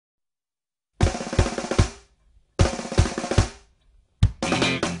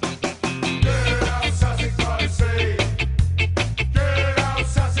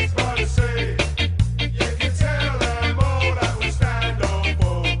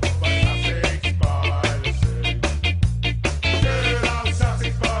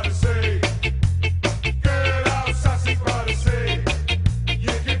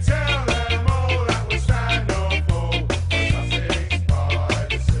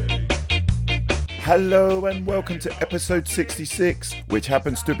Hello and welcome to episode 66, which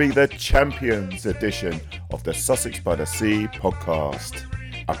happens to be the Champions edition of the Sussex by the Sea podcast.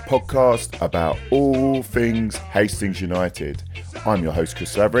 A podcast about all things Hastings United. I'm your host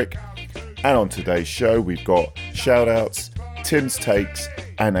Chris Laverick, and on today's show we've got shout-outs, Tim's takes,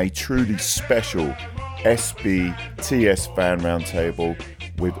 and a truly special SBTS fan roundtable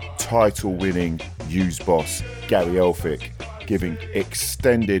with title-winning Hughes boss Gary Elphick giving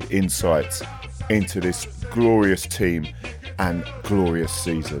extended insights into this glorious team and glorious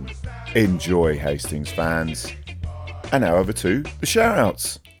season. Enjoy, Hastings fans. And now over to the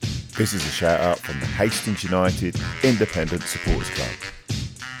shout-outs. This is a shout-out from the Hastings United Independent Supporters Club.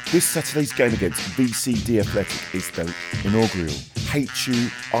 This Saturday's game against VCD Athletic is the inaugural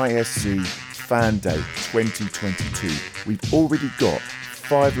HUISC Fan Day 2022. We've already got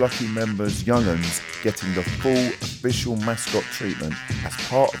 5 lucky members, young uns, getting the full official mascot treatment as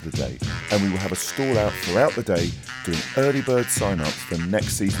part of the day, and we will have a stall out throughout the day doing early bird sign-ups for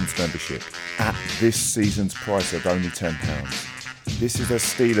next season's membership at this season's price of only £10. This is a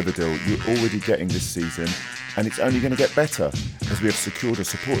steal of a deal you're already getting this season, and it's only going to get better as we have secured a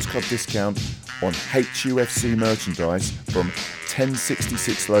Supporters Club discount on HUFC merchandise from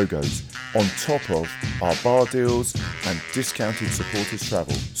 1066 logos, on top of our bar deals and discounted supporters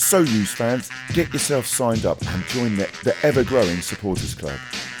travel. So Hughes fans, get yourself signed up and join the ever-growing Supporters Club.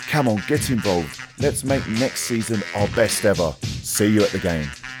 Come on, get involved. Let's make next season our best ever. See you at the game.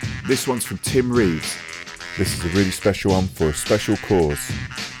 This one's from Tim Reeves. This is a really special one for a special cause.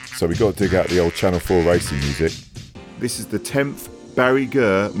 So we got to dig out the old Channel 4 racing music. This is the 10th Barry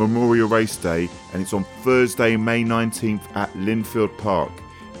Gurr Memorial Race Day, and it's on Thursday, May 19th at Linfield Park.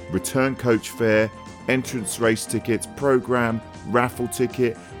 Return coach fare, entrance race tickets, programme, raffle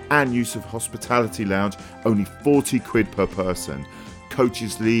ticket and use of hospitality lounge, only 40 quid per person.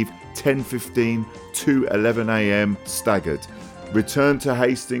 Coaches leave 10:15 to 11am staggered. Return to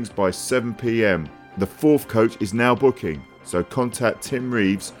Hastings by 7pm. The 4th coach is now booking, so contact Tim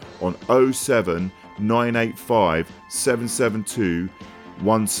Reeves on 07 985 772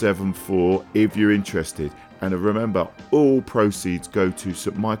 174 if you're interested. And remember, all proceeds go to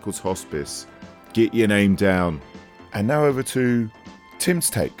St Michael's Hospice. Get your name down. And now over to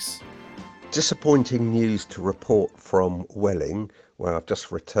Tim's takes. Disappointing news to report from Welling, where I've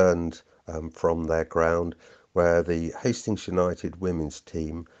just returned from their ground, where the Hastings United women's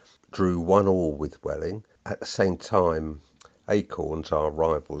team drew 1-1 with Welling. At the same time, Acorns, our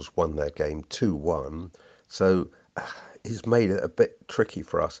rivals, won their game 2-1. So it's made it a bit tricky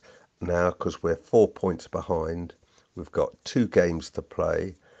for us now because we're 4 points behind. We've got 2 games to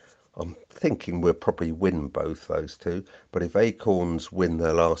play. I'm thinking we'll probably win both those 2, but if Acorns win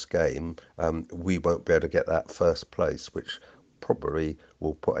their last game, we won't be able to get that first place, which probably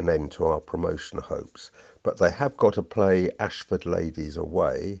will put an end to our promotion hopes. But they have got to play Ashford Ladies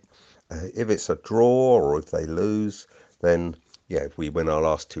away. If it's a draw or if they lose, then yeah, if we win our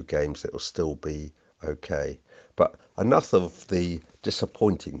last 2 games, it'll still be okay. But enough of the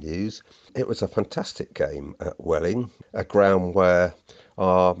disappointing news. It was a fantastic game at Welling, a ground where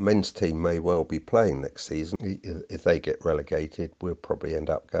our men's team may well be playing next season. If they get relegated, we'll probably end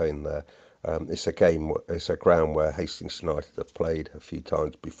up going there. It's a ground where Hastings United have played a few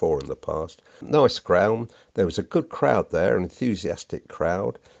times before in the past. Nice ground. There was a good crowd there, an enthusiastic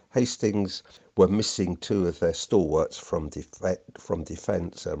crowd. Hastings were missing 2 of their stalwarts from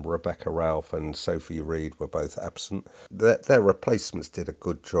defence. Rebecca Ralph and Sophie Reed were both absent. Their replacements did a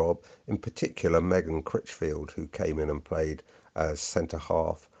good job, in particular Megan Critchfield, who came in and played as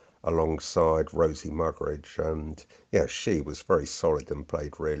centre-half alongside Rosie Muggeridge, and yeah, she was very solid and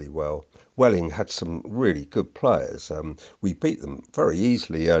played really well. Welling had some really good players. We beat them very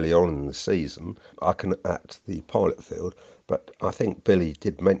easily early on in the season, at the pilot field, but I think Billy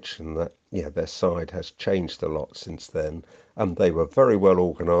did mention that their side has changed a lot since then, and they were very well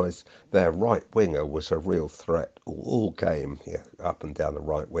organised. Their right winger was a real threat all game, up and down the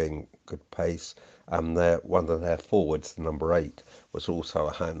right wing, good pace. And one of their forwards, number 8, was also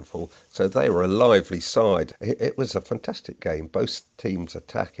a handful. So they were a lively side. It was a fantastic game. Both teams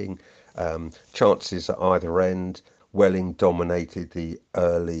attacking, chances at either end. Welling dominated the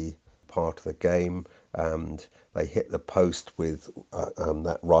early part of the game, and they hit the post with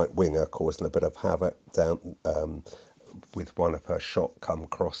that right winger causing a bit of havoc down with one of her shot come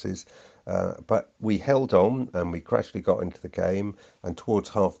crosses. But we held on and we gradually got into the game, and towards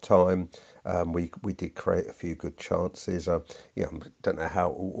half time we did create a few good chances. I don't know how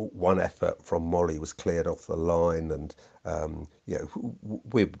one effort from Molly was cleared off the line, and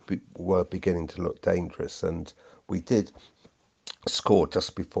we were beginning to look dangerous, and we did score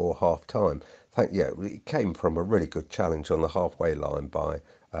just before half time. it came from a really good challenge on the halfway line by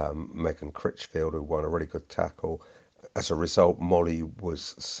Megan Critchfield, who won a really good tackle. As a result, Molly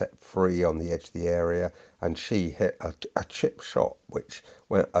was set free on the edge of the area, and she hit a chip shot which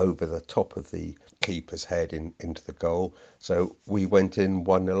went over the top of the keeper's head into the goal. So we went in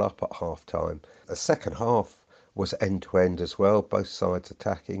 1-0 up at half time. The second half was end to end as well, both sides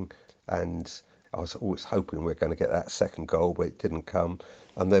attacking, and I was always hoping we were going to get that second goal, but it didn't come.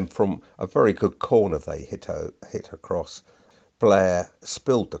 And then from a very good corner, they hit across. Blair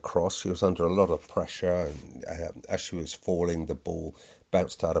spilled the cross. She was under a lot of pressure, and as she was falling, the ball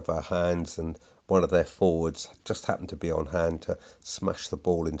bounced out of her hands, and one of their forwards just happened to be on hand to smash the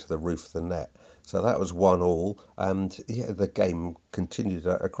ball into the roof of the net. So that was 1-1, and the game continued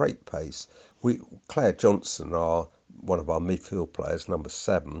at a great pace. Claire Johnson, one of our midfield players, number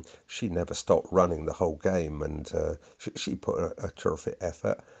 7, she never stopped running the whole game, and she put a terrific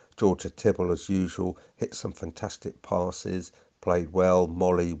effort. Georgia Tibble, as usual, hit some fantastic passes, played well.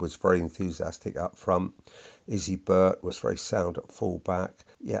 Molly was very enthusiastic up front. Izzy Burt was very sound at full-back.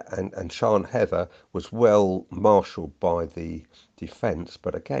 Yeah, and Sian Heather was well marshalled by the defence,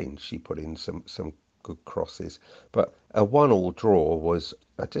 but again, she put in some good crosses. But a 1-1 draw was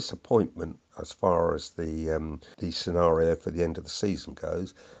a disappointment as far as the scenario for the end of the season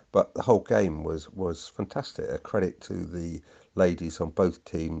goes. But the whole game was fantastic. A credit to the ladies on both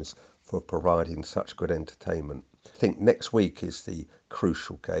teams for providing such good entertainment. I think next week is the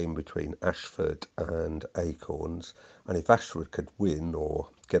crucial game between Ashford and Acorns, and if Ashford could win or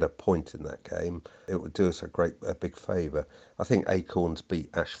get a point in that game, it would do us a big favour. I think Acorns beat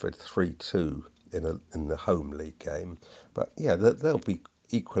Ashford 3-2 in the home league game, but yeah, they'll be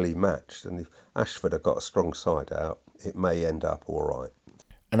equally matched, and if Ashford have got a strong side out, it may end up all right.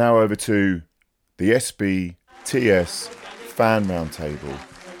 And now over to the SBTS fan roundtable,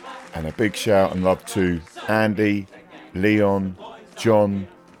 and a big shout and love to Andy, Leon, John,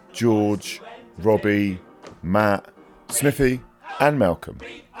 George, Robbie, Matt, Smithy and Malcolm,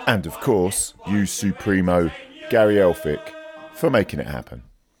 and of course you Supremo Gary Elphick for making it happen.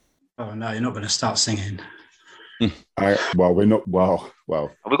 Oh no, you're not going to start singing. We're not. Well. Have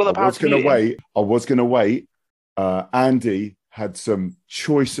we got the power to mute him? I was going to wait. Andy had some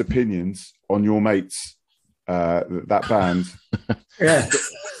choice opinions on your mates, that band. Yeah,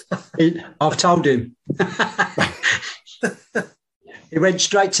 I've told him. He went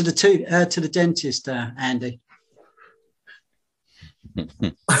straight to the dentist, Andy. I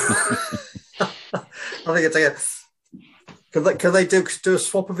think it's like can they do a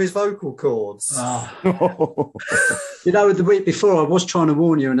swap of his vocal cords? Oh. You know, the week before I was trying to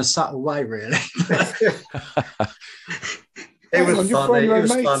warn you in a subtle way, really. It was funny. It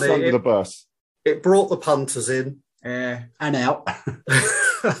was funny. Under the bus. It brought the punters in. And out.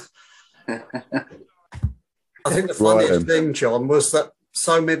 I think the funniest thing, John, was that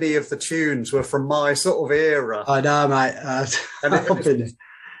so many of the tunes were from my sort of era. I know, mate. And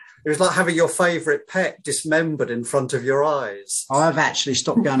it was like having your favourite pet dismembered in front of your eyes. I've actually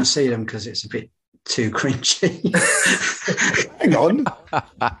stopped going to see them because it's a bit too cringy. Hang on.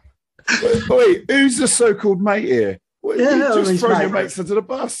 Wait, who's the so-called mate here? Yeah, you just throw your mates under the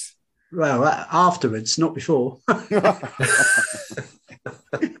bus. Well, afterwards, not before.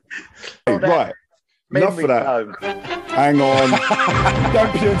 Right. Enough of that. Hang on.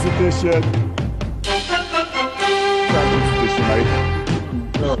 Champions edition. Champions edition, mate.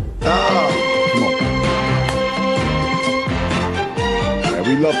 Come on. Yeah,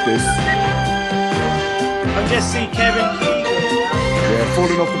 we love this. I just see Kevin Keegan. Yeah,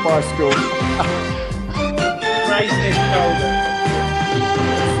 falling off the bicycle. Raising his shoulder.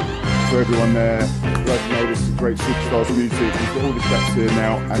 For everyone there, glad to know this is great Superstars music. We've got all the chats here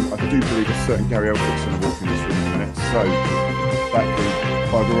now, and I do believe a certain Gary Elphick's going to walk in this room in a minute. So that can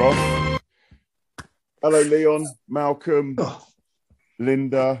bugger off. Hello, Leon, Malcolm,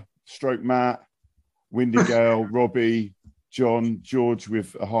 Linda, Stroke Matt, Windy Gale, Robbie, John, George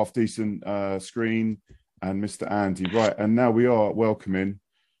with a half decent screen, and Mr. Andy. Right, and now we are welcoming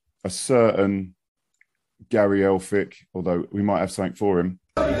a certain Gary Elphick, although we might have something for him.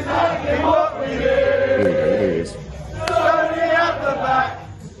 Exactly what we do. Here we go, there he is.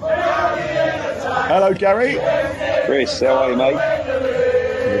 Hello, Gary. Chris, how are you, mate?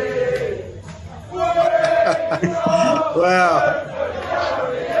 Wow.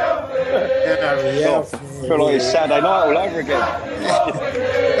 I feel like it's Saturday night all over again.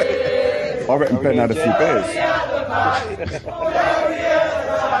 I reckon Ben had a few beers.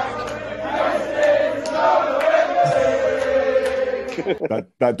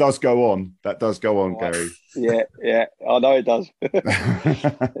 That does go on. That does go on, Gary. Yeah, I know it does.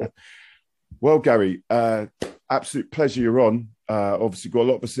 Well, Gary, absolute pleasure you're on. Obviously, got a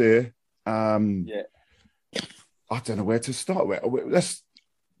lot of us here. Yeah. I don't know where to start. How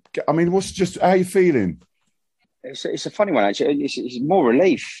are you feeling? It's a funny one, actually. It's more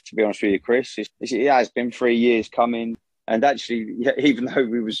relief, to be honest with you, Chris. It has been 3 years coming. And actually, even though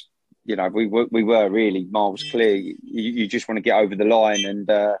we were really miles clear, you just want to get over the line. And,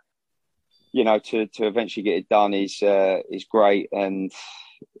 to eventually get it done is great. And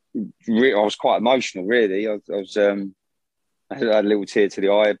I was quite emotional, really. I had a little tear to the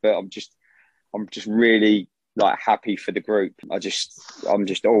eye, but I'm just really happy for the group. I'm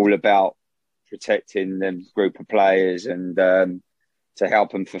just all about protecting the group of players and to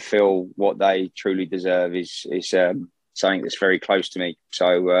help them fulfil what they truly deserve is something that's very close to me.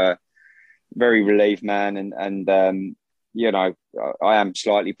 So very relieved, man, and I am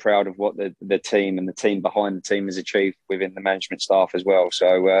slightly proud of what the team and the team behind the team has achieved within the management staff as well.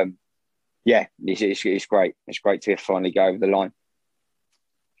 So it's great. It's great to finally go over the line.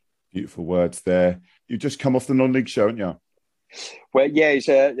 Beautiful words there. You just come off the non-league show, haven't you? Well, yeah, it's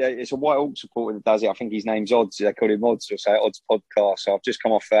a White Hawk supporter that does it. I think his name's Odds. They call him Odds, or say Odds Podcast. So I've just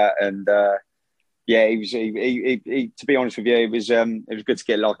come off that, and he to be honest with you, it was good to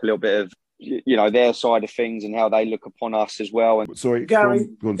get a little bit of their side of things and how they look upon us as well. And sorry, Gary,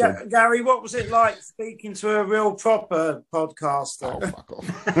 go on, Gary, what was it like speaking to a real proper podcaster? Oh, fuck off.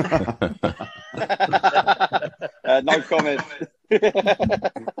 No comment.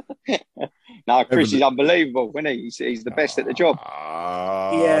 No, Chris is unbelievable, isn't he? He's the best at the job.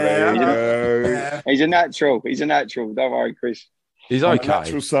 He's a natural. Don't worry, Chris. He's okay.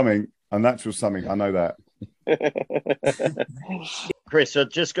 A natural something. I know that. Chris, I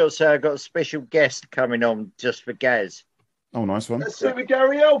just got to say, I've got a special guest coming on just for Gaz. Oh, nice one. That's Super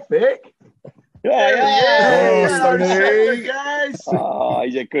Gary Elphick. Yeah. Stoney. Oh,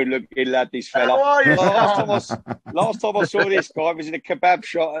 he's a good-looking lad, this fella. How are you? Last time I saw this guy, I was in a kebab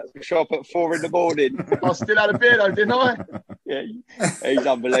shop at 4 a.m. I still had a beer though, didn't I? Yeah, he's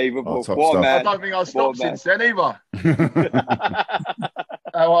unbelievable. Oh, what a man. I don't think I've stopped since then either.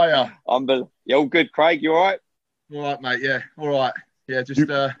 How are you? You all good, Craig? You all right? All right, mate. Yeah, all right. Yeah, just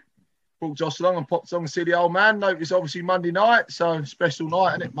brought Josh along and popped on to see the old man. Noticed obviously Monday night, so special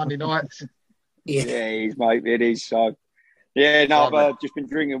night, isn't it? Monday night. Yeah, it is, mate. It is. So, yeah, no, I've just been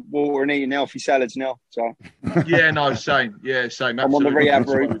drinking water and eating healthy salads now. So, yeah, no, same. Yeah, same. I'm on the rehab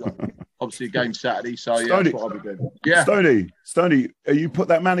route. Obviously, game Saturday, so Stoney, yeah, that's what I'll be doing. Yeah, Stoney, you put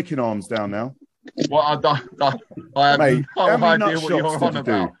that mannequin arms down now? Well, I have Mate, no idea what you're on do?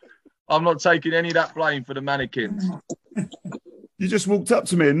 about. I'm not taking any of that blame for the mannequins. You just walked up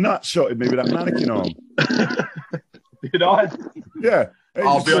to me and nut shotted me with that mannequin arm. Did I? Yeah.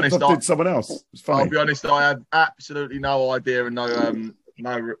 I'll be honest. I did someone else. It's funny. I'll be honest. I had absolutely no idea and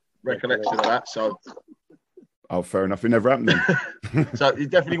no recollection of that. So. Oh, fair enough. It never happened then. So it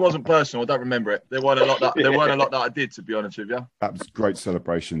definitely wasn't personal. I don't remember it. There weren't a lot that I did, to be honest with you. That was great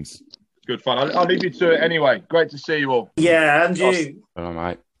celebrations. Good fun. I'll leave you to it anyway. Great to see you all. Yeah, and you. Hello,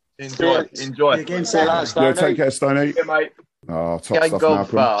 mate. Enjoy. Again, Yeah, take care, Stoney. Yeah, mate. Oh, top stuff,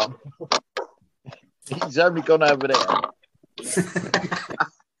 Malcolm. Far. He's only gone over there.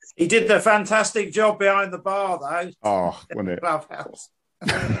 He did a fantastic job behind the bar, though. Oh, wasn't it? Clubhouse.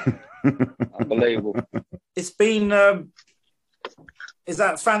 Unbelievable. It's been is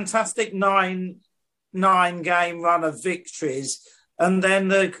that fantastic nine game run of victories, and then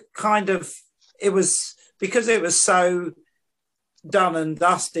the kind of it was because it was so done and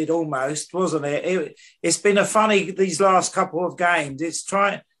dusted almost, wasn't it? It's been a funny these last couple of games.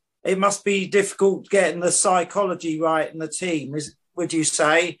 It must be difficult getting the psychology right in the team. Would you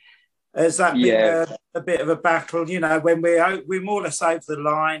say? Has that been a bit of a battle? You know, when we're more or less over the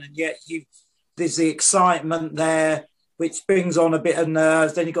line, and yet there's the excitement there, which brings on a bit of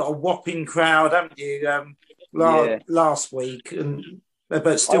nerves. Then you've got a whopping crowd, haven't you? Last week,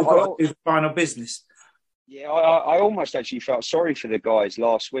 but still got to do the final business. Yeah, I almost actually felt sorry for the guys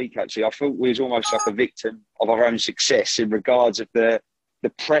last week. Actually, I felt we was almost like a victim of our own success in regards of the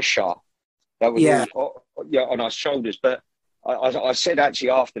pressure that was on our shoulders. But I said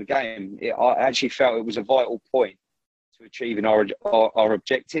actually after the game, I actually felt it was a vital point to achieving our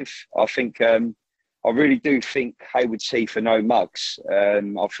objective. I think I really do think Haywood's Heath are no mugs.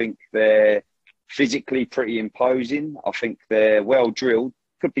 I think they're physically pretty imposing. I think they're well drilled.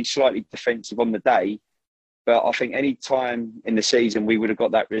 Could be slightly defensive on the day, but I think any time in the season we would have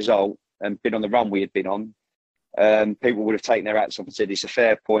got that result and been on the run we had been on, people would have taken their hats off and said it's a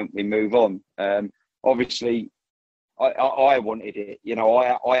fair point. We move on. Obviously. I wanted it, you know.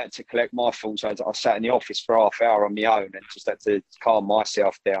 I had to collect my thoughts. I sat in the office for half hour on my own and just had to calm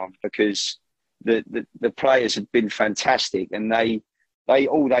myself down because the players have been fantastic, and they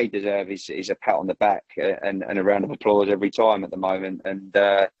all they deserve is a pat on the back and a round of applause every time at the moment. And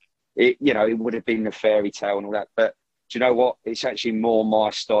it would have been a fairy tale and all that, but do you know what? It's actually more my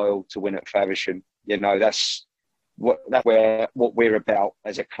style to win at Faversham. That's what we're about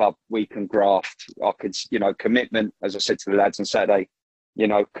as a club. We can graft. I could, commitment, as I said to the lads on Saturday,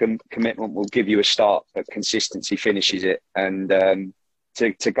 commitment will give you a start, but consistency finishes it. And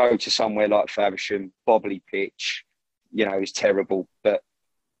to go to somewhere like Faversham, bobbly pitch, is terrible, but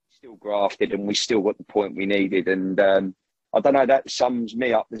still grafted, and we still got the point we needed. And I don't know, that sums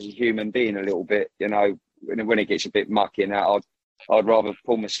me up as a human being a little bit. When it gets a bit mucky and that, I'd rather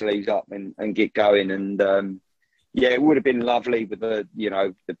pull my sleeves up and get going. And it would have been lovely with the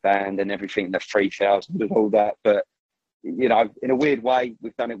band and everything, the 3,000 and all that. But in a weird way,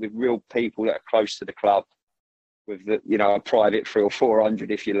 we've done it with real people that are close to the club, with a private 300 or 400,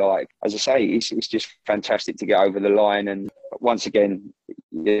 if you like. As I say, it's just fantastic to get over the line. And once again,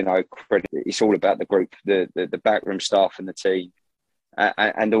 credit, it's all about the group, the backroom staff and the team.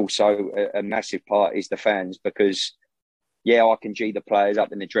 And also a massive part is the fans, because I can G the players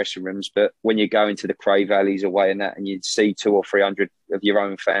up in the dressing rooms, but when you go into the Cray Valleys away and that, and you see 200 or 300 of your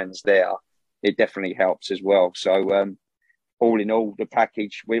own fans there, it definitely helps as well. So all in all, the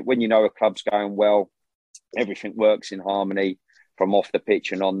package, when a club's going well, everything works in harmony from off the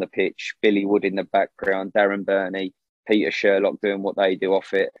pitch and on the pitch. Billy Wood in the background, Darren Burney, Peter Sherlock doing what they do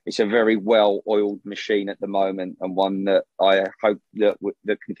off it. It's a very well-oiled machine at the moment, and one that I hope that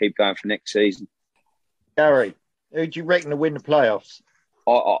can keep going for next season. Gary, who do you reckon to win the playoffs?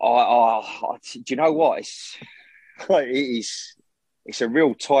 Do you know what? It's a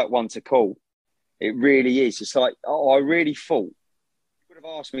real tight one to call. It really is. It's like, I really thought, you would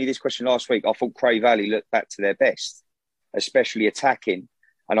have asked me this question last week, I thought Cray Valley looked back to their best, especially attacking.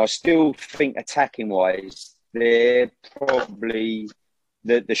 And I still think attacking-wise, they're probably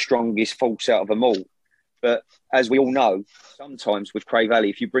the strongest force out of them all. But as we all know, sometimes with Cray Valley,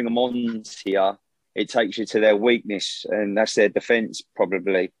 if you bring them on here, it takes you to their weakness, and that's their defence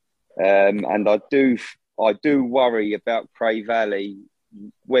probably. And I do worry about Cray Valley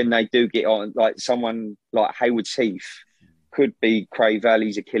when they do get on, like someone like Haywards Heath could be Cray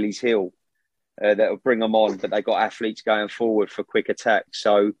Valley's Achilles heel. That will bring them on, but they got athletes going forward for quick attacks.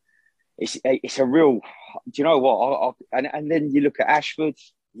 So it's a real. Do you know what? And then you look at Ashford.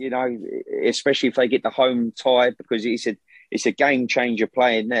 Especially if they get the home tie, because it's a game changer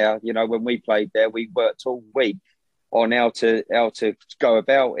playing there. When we played there, we worked all week on how to go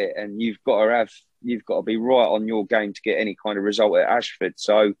about it, and you've got to be right on your game to get any kind of result at Ashford.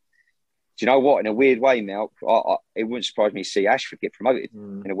 So, do you know what? In a weird way, Malk, it wouldn't surprise me to see Ashford get promoted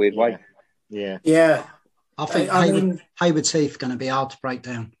in a weird way. Yeah. I think Haywards Heath going to be hard to break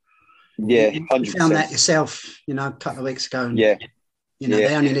down. Yeah, 100%. You found that yourself, a couple of weeks ago. And,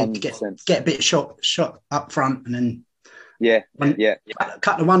 they only need to get a bit shot up front, and then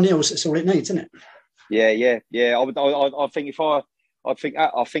cut the 1-0. That's all it needs, isn't it? Yeah. I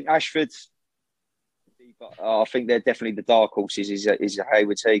think Ashford. I think they're definitely the dark horses. Is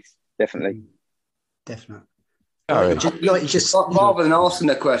Haywards Heath definitely? Definitely. Rather than asking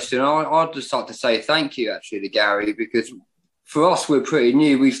the question, I'd just like to say thank you actually to Gary, because for us, we're pretty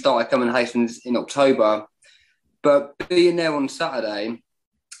new. We started coming to Hastings in October, but being there on Saturday,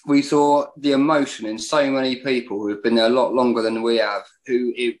 we saw the emotion in so many people who have been there a lot longer than we have,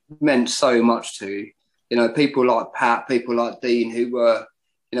 who it meant so much to. People like Pat, people like Dean, who were,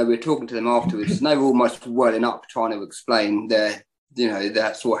 we were talking to them afterwards, and they were almost welling up trying to explain their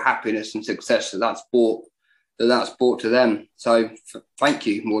sort of happiness and success that's brought to them. So thank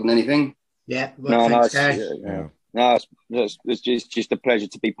you more than anything. Yeah. Well, thanks, Gary. No, it's just a pleasure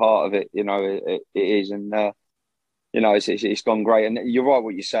to be part of it. It is, and it's gone great. And you're right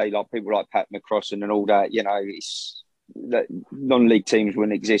what you say. Like people like Pat McCrossan and all that. It's that non-league teams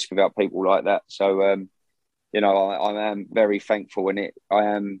wouldn't exist without people like that. So, I am very thankful, and I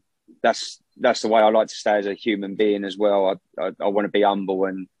am. That's the way I like to stay as a human being as well. I want to be humble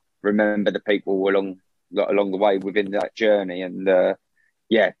and remember the people along the way within that journey, and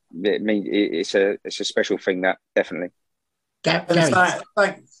it's a special thing, that definitely. Gary,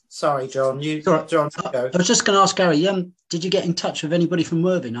 sorry, John. Sorry. John, I was just going to ask Gary. Did you get in touch with anybody from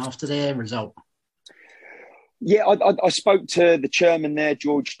Worthing after their result? Yeah, I spoke to the chairman there,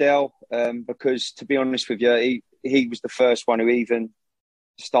 George Dell, because to be honest with you, he was the first one who even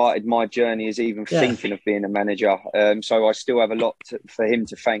started my journey as even thinking of being a manager. So I still have a lot for him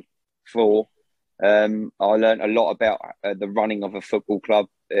to thank for. I learned a lot about the running of a football club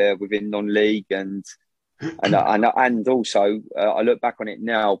within non-league, and also I look back on it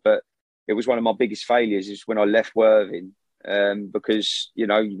now, but it was one of my biggest failures is when I left Worthing, because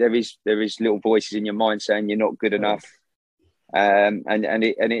there is little voices in your mind saying you're not good enough, and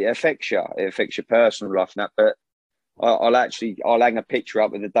it affects you. It affects your personal life and that. But I'll hang a picture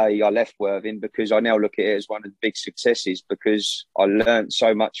up of the day I left Worthing, because I now look at it as one of the big successes, because I learned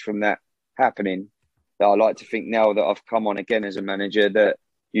so much from that happening, that I like to think now that I've come on again as a manager, that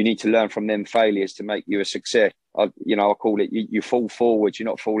you need to learn from them failures to make you a success. I call it you fall forwards. You're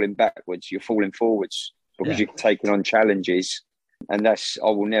not falling backwards. You're falling forwards because you're taking on challenges, and I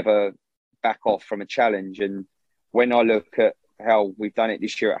will never back off from a challenge. And when I look at how we've done it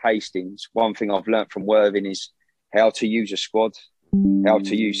this year at Hastings, one thing I've learned from Worthing is how to use a squad, how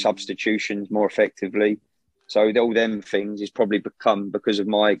to use substitutions more effectively. So all them things is probably become because of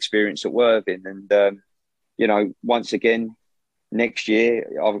my experience at Worthing. And, once again, next year,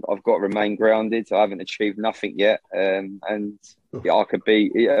 I've got to remain grounded. I haven't achieved nothing yet. I could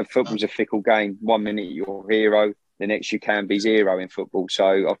be, football's a fickle game. 1 minute you're a hero, the next you can be zero in football.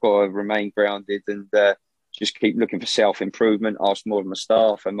 So I've got to remain grounded and just keep looking for self-improvement, ask more of my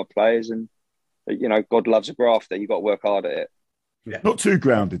staff and my players. And, God loves a grafter. You've got to work hard at it. Yeah. Not too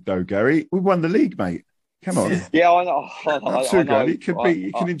grounded though, Gary. We won the league, mate. Come on. Yeah, I know. Not too grounded.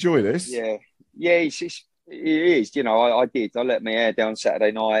 You can enjoy this. Yeah, it is. I did. I let my hair down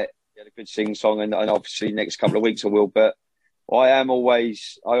Saturday night. Had a good sing-song, and obviously next couple of weeks I will. But I am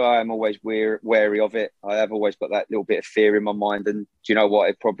always wary of it. I have always got that little bit of fear in my mind. And do you know what?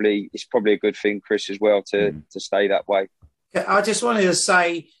 It's probably a good thing, Chris, as well, to stay that way. I just wanted to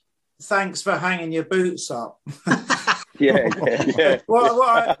say thanks for hanging your boots up. Yeah.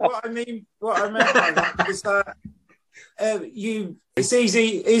 What I meant by that is that it's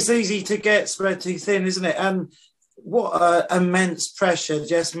easy to get spread too thin, isn't it? And what immense pressure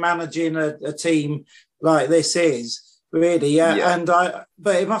just managing a team like this is, really.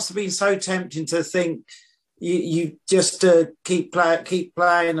 But it must have been so tempting to think you just keep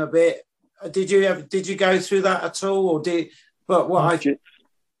playing a bit. Did you go through that at all, or did? But what to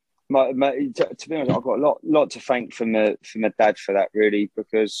be honest, I've got a lot to thank for my dad for that, really,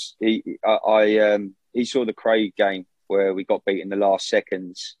 because he saw the Craig game where we got beat in the last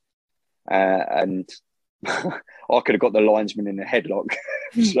seconds, and I could have got the linesman in a headlock.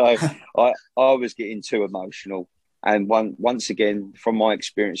 So I was getting too emotional. And once again, from my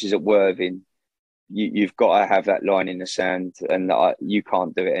experiences at Worthing, you've got to have that line in the sand, and you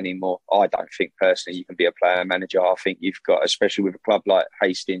can't do it anymore. I don't think personally you can be a player manager. I think you've got, especially with a club like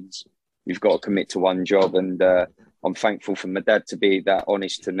Hastings, you've got to commit to one job. And I'm thankful for my dad to be that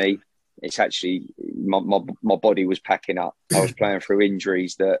honest to me. It's actually my body was packing up. I was playing through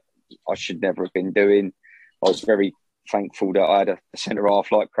injuries that I should never have been doing. I was very thankful that I had a centre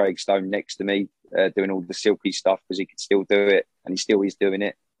half like Craig Stone next to me, doing all the silky stuff, because he could still do it, and he still is doing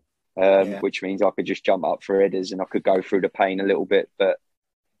it. Which means I could just jump up for headers and I could go through the pain a little bit. But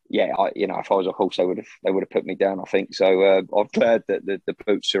if I was a horse, they would have put me down, I think. So I'm glad that the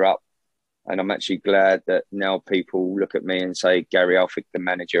boots are up, and I'm actually glad that now people look at me and say Gary Elphick, the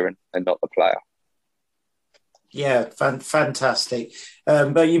manager, and not the player. Yeah, fantastic.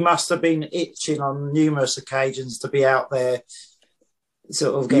 But you must have been itching on numerous occasions to be out there,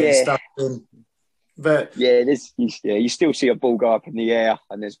 sort of getting stuck in. But you still see a ball go up in the air,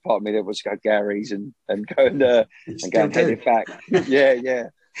 and there's part of me that wants to go Gary's and go and head it back. Yeah.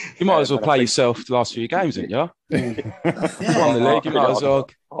 You might as well play yourself the last few games, didn't you? Won the league. You might as well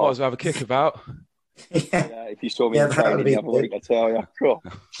have a kick about. If you saw me in training the other week, I tell you, cool.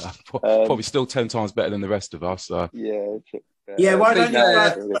 Probably still 10 times better than the rest of us. So. Why don't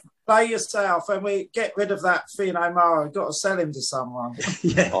you play yourself and we get rid of that Finn O'Mara? We've got to sell him to someone.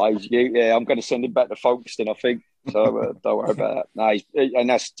 I'm going to send him back to Folkestone, I think. So don't worry about that. No, and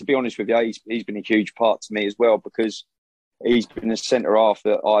that's, to be honest with you, he's been a huge part to me as well, because he's been a centre half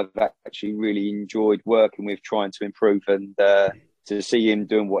that I've actually really enjoyed working with, trying to improve, and to see him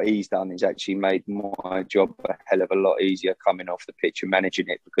doing what he's done has actually made my job a hell of a lot easier coming off the pitch and managing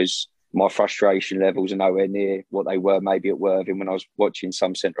it, because my frustration levels are nowhere near what they were maybe at Worthing when I was watching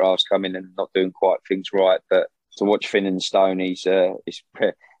some centre halves come in and not doing quite things right. But to watch Finn and Stone, he's for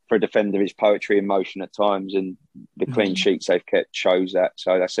a defender, his poetry in motion at times, and the clean sheets they've kept shows that.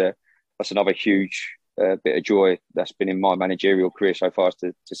 So that's another huge bit of joy that's been in my managerial career so far,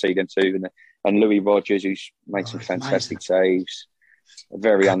 to see them too. And Louis Rogers, who's made some fantastic saves,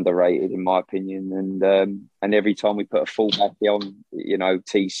 very underrated in my opinion. And every time we put a fullback on,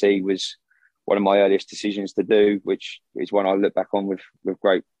 TC was one of my earliest decisions to do, which is one I look back on with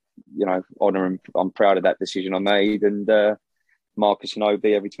great, honour, and I'm proud of that decision I made. And Marcus and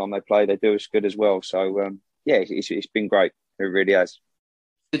Obi, every time they play, they do us good as well. So it's been great. It really has.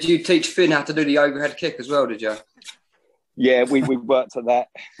 Did you teach Finn how to do the overhead kick as well, did you? Yeah, we worked at that.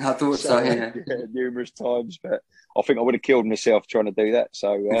 I thought so, yeah. Numerous times, but I think I would have killed myself trying to do that.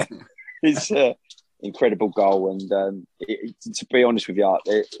 So it's an incredible goal. And to be honest with you,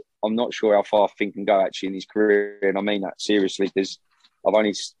 I'm not sure how far Finn can go actually in his career. And I mean that seriously, because I've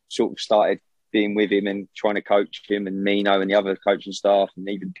only sort of started being with him and trying to coach him and Mino and the other coaching staff and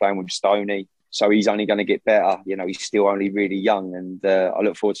even playing with Stoney. So he's only going to get better. You know, he's still only really young. And I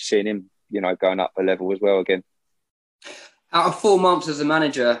look forward to seeing him, you know, going up a level as well again. Out of 4 months as a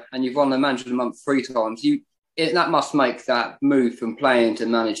manager, and you've won the Manager of the Month 3 times, that must make that move from playing to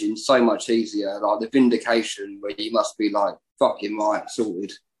managing so much easier. Like the vindication, where you must be like fucking right,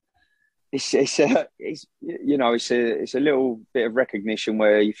 sorted. It's a little bit of recognition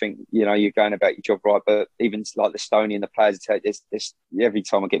where you think, you know, you're going about your job right. But even like the Stoney and the players, every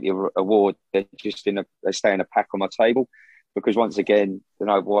time I get the award, they stay in a pack on my table. Because once again, you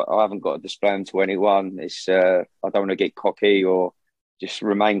know, I haven't got to display them to anyone. I don't want to get cocky or just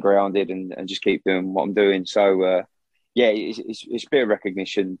remain grounded and just keep doing what I'm doing. So, it's a bit of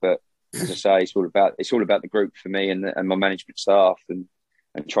recognition. But as I say, it's all about the group for me and my management staff and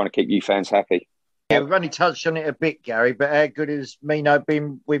trying to keep you fans happy. Yeah, we've only touched on it a bit, Gary. But how good has Mino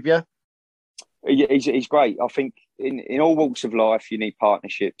been with you? He's great. I think in all walks of life, you need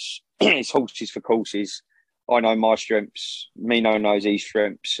partnerships. It's horses for courses. I know my strengths, Mino knows his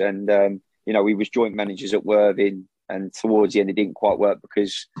strengths, and we was joint managers at Worthing, and towards the end it didn't quite work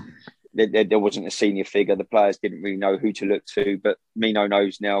because there wasn't a senior figure. The players didn't really know who to look to, but Mino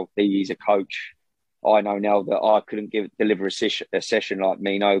knows now he's a coach. I know now that I couldn't deliver a session like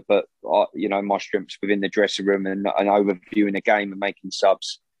Mino, but my strengths within the dressing room and overviewing the game and making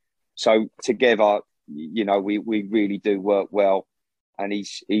subs. So together, we really do work well. And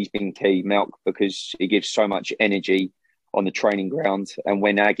he's been key, Malk, because he gives so much energy on the training ground. And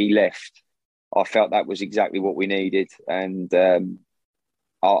when Aggie left, I felt that was exactly what we needed. And I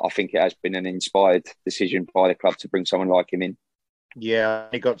think it has been an inspired decision by the club to bring someone like him in. Yeah,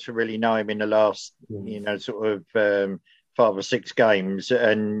 I got to really know him in the last, 5 or 6 games.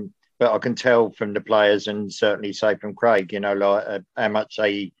 But I can tell from the players and certainly say from Craig, how much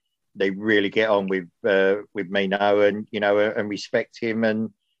they really get on with Mino and and respect him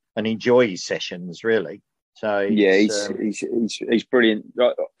and enjoy his sessions really. So he's brilliant.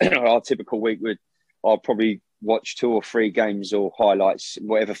 Our typical week I'll probably watch 2 or 3 games or highlights,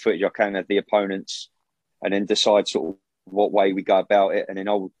 whatever footage I can of the opponents, and then decide sort of what way we go about it. And then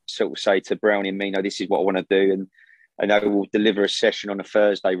I'll sort of say to Brownie and Mino, this is what I want to do, and I will deliver a session on a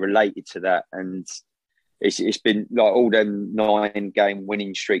Thursday related to that. And it's been like all them 9-game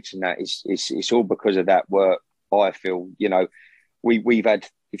winning streaks and that. It's all because of that work. I feel, we've had.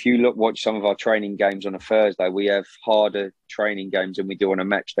 If you watch some of our training games on a Thursday, we have harder training games than we do on a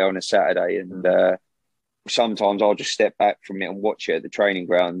match day on a Saturday. And sometimes I'll just step back from it and watch it at the training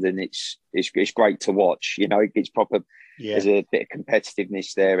ground, and it's great to watch. It's proper. Yeah. There's a bit of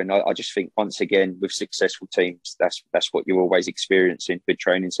competitiveness there, and I just think once again with successful teams, that's what you're always experiencing with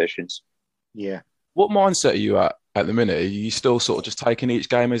training sessions. Yeah. What mindset are you at the minute? Are you still sort of just taking each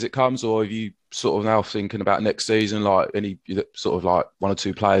game as it comes, or have you sort of now thinking about next season, like any sort of like 1 or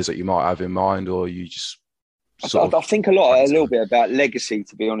 2 players that you might have in mind, or you just I think a little bit about legacy,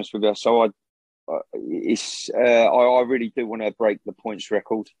 to be honest with you. So I really do want to break the points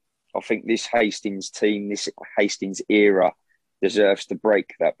record. I think this Hastings team, this Hastings era, deserves to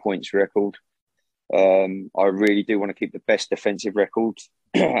break that points record. I really do want to keep the best defensive record,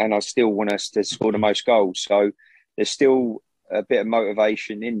 and I still want us to score the most goals. So there's still a bit of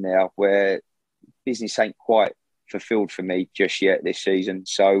motivation in there where business ain't quite fulfilled for me just yet this season.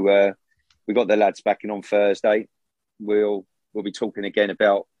 So we got the lads back in on Thursday. We'll be talking again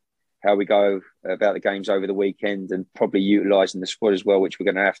about how we go about the games over the weekend and probably utilising the squad as well, which we're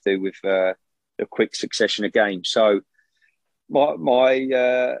going to have to with a quick succession of games. So I'm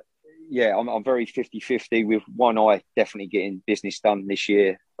very 50-50 with one eye definitely getting business done this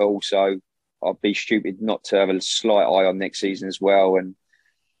year, but also I'd be stupid not to have a slight eye on next season as well, and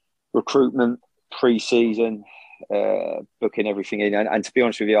recruitment, pre-season, booking everything in. And to be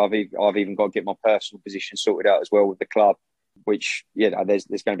honest with you, I've even got to get my personal position sorted out as well with the club, which, there's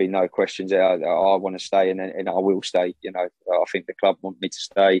going to be no questions there. I want to stay and I will stay. I think the club want me to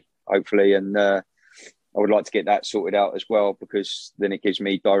stay, hopefully, and I would like to get that sorted out as well, because then it gives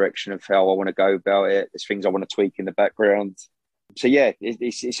me direction of how I want to go about it. There's things I want to tweak in the background. So,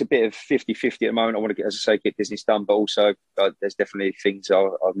 it's a bit of 50-50 at the moment. I want to get business done, but also there's definitely things I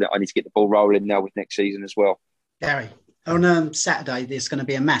need to get the ball rolling now with next season as well. Gary, on Saturday, there's going to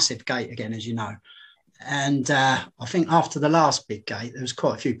be a massive gate again, as you know. And I think after the last big gate, there was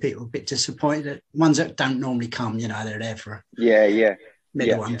quite a few people a bit disappointed. Ones that don't normally come, they're there for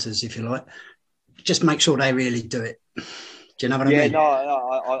middle hunters, if you like. Just make sure they really do it. Do you know what I mean?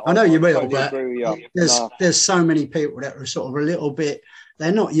 I know you will, but there's so many people that are sort of a little bit,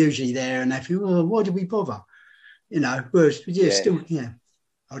 they're not usually there, and they feel, well, why do we bother?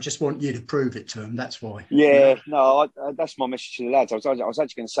 I just want you to prove it to them. That's why. Yeah, that's my message to the lads. I was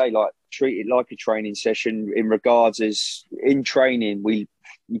actually going to say, like, treat it like a training session in regards as in training,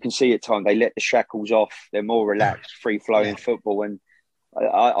 you can see at times they let the shackles off. They're more relaxed, free-flowing football. And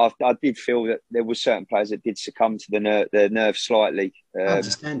I did feel that there were certain players that did succumb to the nerve slightly.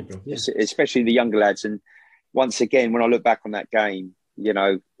 Understandable, especially the younger lads. And once again, when I look back on that game,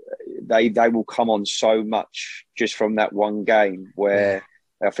 they will come on so much just from that one game where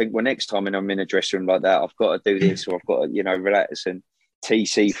I think, well, next time when I'm in a dressing room like that, I've got to do this or I've got to, relax. And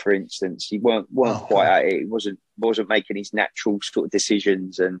TC, for instance, he weren't quite at it. He wasn't making his natural sort of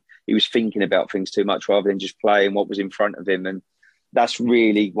decisions, and he was thinking about things too much rather than just playing what was in front of him. And that's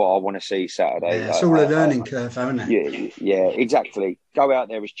really what I want to see Saturday. Yeah, it's all a learning curve, isn't it? Yeah, exactly. Go out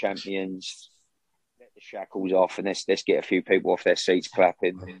there as champions, let the shackles off, and let's get a few people off their seats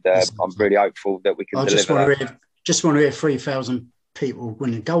clapping. And I'm really hopeful that we can deliver that. Just want to hear 3,000 people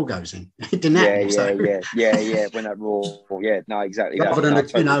when the goal goes in. It didn't happen. Yeah. When that raw, no, exactly. Rather than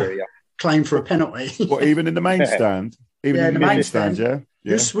claim for a penalty. What, even in the main stand? Even in the main stand, yeah.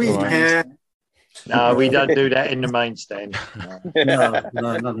 You're sweet, man. No, we don't do that in the main stand. No,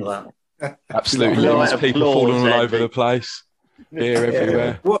 none of that. Absolutely. There's people falling all over the place. Here,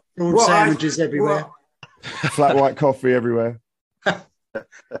 everywhere. What sandwiches everywhere. Flat white coffee everywhere.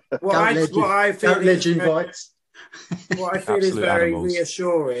 What I feel is very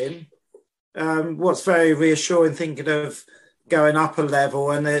reassuring. What's very reassuring, thinking of going up a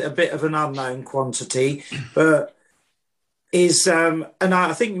level and a bit of an unknown quantity, but is and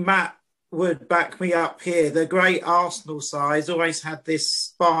I think Matt would back me up here. The great Arsenal sides always had this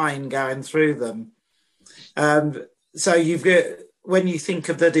spine going through them. So you've got, when you think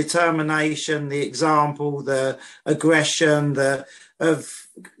of the determination, the example, the aggression, of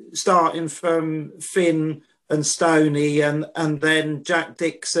starting from Finn and Stoney and then Jack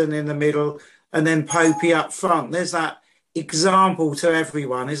Dixon in the middle and then Popey up front. There's that example to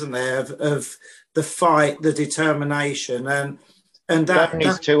everyone, isn't there, of the fight, the determination, and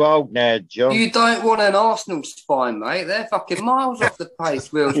that's too old now, John. You don't want an Arsenal spine, mate. They're fucking miles off the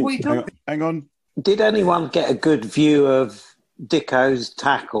pace, Wills. What are you doing? Hang on. Did anyone get a good view of Dicko's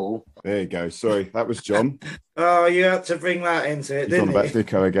tackle? There you go. Sorry, that was John. Oh, you had to bring that into it, didn't you? He's on about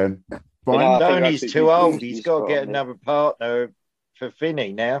Dicko again. Tony's too old. He's got to get another partner for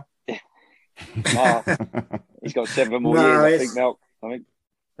Finney now. He's got 7 more years, I think.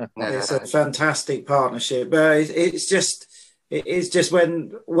 It's a fantastic partnership, but it's just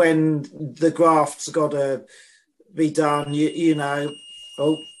when the graft's got to be done. You know.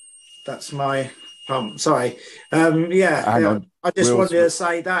 Oh, that's my pump. Sorry. Hang on. I just wanted to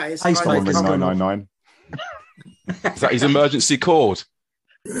say that it's 999. Is that his emergency cord?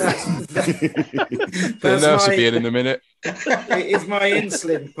 The nurse will be in a minute. It's my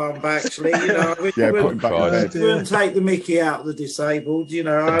insulin pump, actually. I wouldn't take the mickey out of the disabled.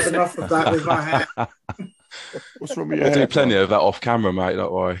 I have enough of that with my hand. What's wrong with you? We'll do plenty of that off camera, mate.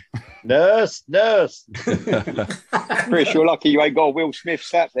 Don't worry. Nurse. Chris, you're lucky you ain't got Will Smith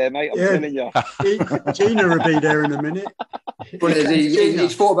sat there, mate. I'm telling you. Gina will be there in a minute.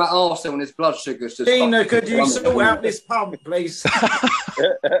 He's thought about Arsenal and his blood sugars. Gina, could you sort out this pump, please?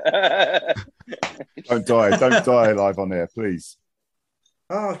 Don't die live on air, please.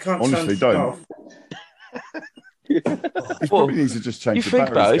 Oh, I can't. Honestly, don't. He probably needs to just change. You think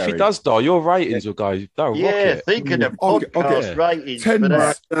that if he does die, your ratings will go. Rocket. Thinking of podcast ratings,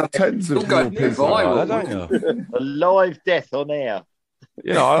 tens of more people. Don't you? A live death on air.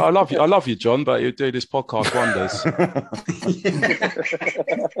 I love you, John, but you do this podcast wonders.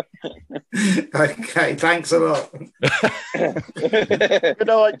 Okay, thanks a lot. Good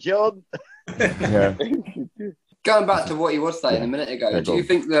night, John. Yeah. Going back to what he was saying a minute ago, do you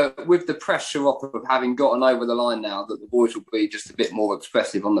think that with the pressure off of having gotten over the line now, that the boys will be just a bit more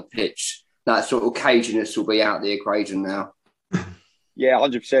expressive on the pitch? That sort of caginess will be out the equation now. Yeah,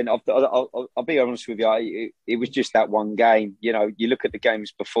 100%. I'll be honest with you. It was just that one game. You look at the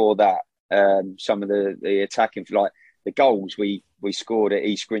games before that. Some of the attacking, like the goals we scored at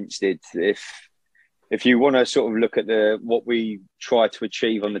East Grinstead. If you want to sort of look at what we try to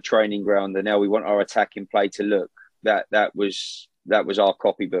achieve on the training ground, and how we want our attacking play to look, that was our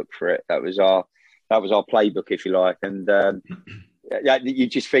copybook for it. That was our playbook, if you like. And you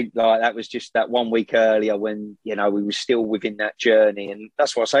just think like that was just that 1 week earlier when, you know, we were still within that journey. And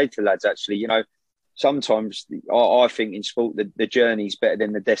that's what I say to lads, actually, you know, sometimes I think in sport, the journey's better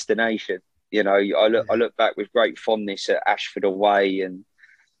than the destination. You know, I look back with great fondness at Ashford away and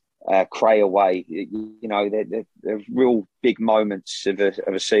Cray away. You know, they're real big moments of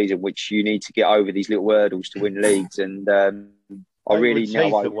a season which you need to get over these little hurdles to win leagues. And I really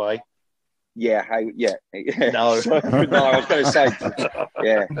know away. Yeah, No. No, I was going to say,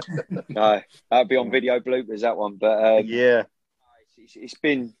 yeah, no, that'd be on video bloopers, that one. But yeah, it's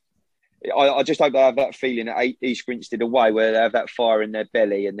been. I just hope they have that feeling at East Grinstead away, where they have that fire in their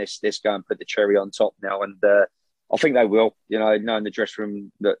belly, and this go and put the cherry on top now. And I think they will. You know, knowing the dressing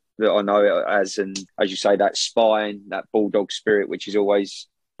room that I know it as, and as you say, that spine, that bulldog spirit, which is always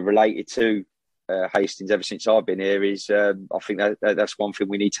related to Hastings ever since I've been here, is I think that's one thing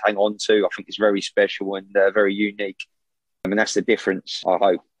we need to hang on to. I think it's very special and very unique. I mean, that's the difference. I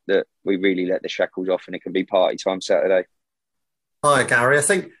hope that we really let the shackles off and it can be party time Saturday. Hi, Gary. I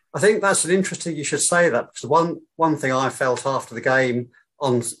think that's an interesting. You should say that, because one thing I felt after the game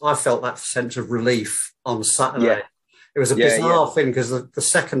I felt that sense of relief on Saturday. Yeah. It was a bizarre thing because the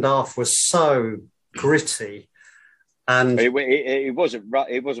second half was so gritty. And it wasn't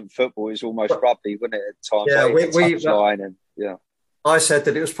football. It was almost rugby, wasn't it? At times, I said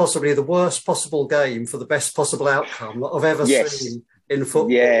that it was possibly the worst possible game for the best possible outcome that I've ever seen in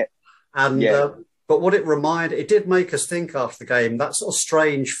football. Yeah, and but what it did make us think after the game, that sort of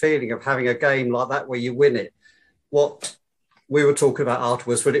strange feeling of having a game like that where you win it. What we were talking about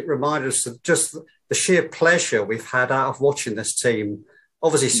afterwards, but it reminded us of just the sheer pleasure we've had out of watching this team.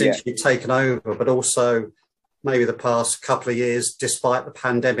 Obviously, since you've taken over, but also maybe the past couple of years, despite the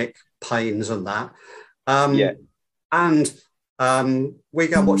pandemic pains and that. And we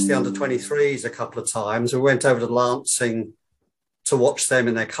go and watch the under-23s a couple of times. We went over to Lancing to watch them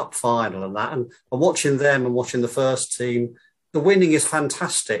in their cup final and that. And watching them and watching the first team, the winning is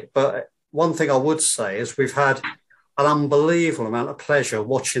fantastic. But one thing I would say is we've had an unbelievable amount of pleasure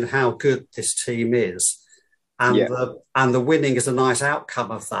watching how good this team is. And the winning is a nice outcome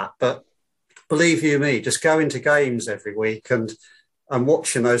of that. But believe you me, just going to games every week and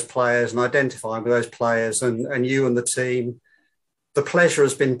watching those players and identifying with those players and you and the team, the pleasure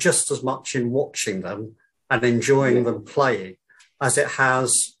has been just as much in watching them and enjoying them playing as it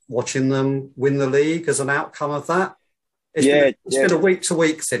has watching them win the league as an outcome of that. It's been a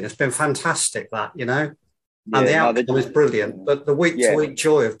week-to-week thing. It's been fantastic, that, you know. And the outcome is brilliant. But the week-to-week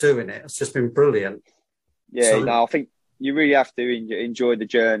joy of doing it's just been brilliant. Yeah, I think you really have to enjoy the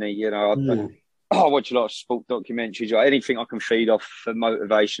journey, you know. I watch a lot of sport documentaries. Anything I can feed off for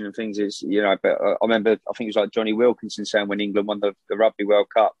motivation and things is, you know. But I remember, I think it was like Johnny Wilkinson saying when England won the Rugby World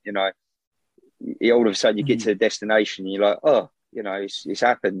Cup, you know, all of a sudden you get to the destination and you're like, oh, you know, it's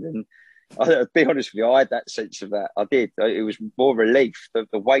happened. And I'll be honest with you, I had that sense of that. I did. It was more relief. The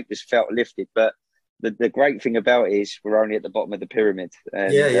weight was felt lifted. But the great thing about it is we're only at the bottom of the pyramid.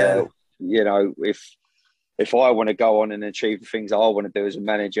 And, you know, if I want to go on and achieve the things I want to do as a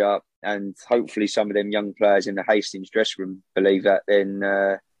manager, and hopefully some of them young players in the Hastings dressing room believe that, then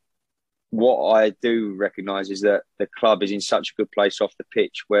what I do recognise is that the club is in such a good place off the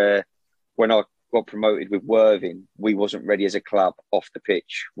pitch, where when I got promoted with Worthing, we wasn't ready as a club off the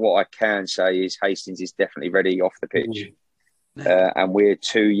pitch. What I can say is Hastings is definitely ready off the pitch. And we're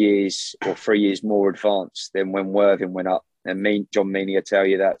 2 years or 3 years more advanced than when Worthing went up. And John Meany will tell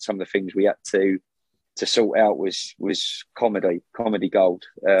you that some of the things we had to sort out was comedy gold.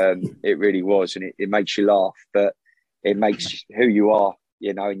 It really was, and it makes you laugh, but it makes who you are,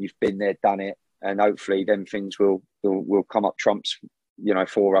 you know, and you've been there, done it, and hopefully them things will come up trumps, you know,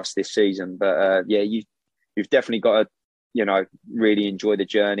 for us this season. But you've definitely got to, you know, really enjoy the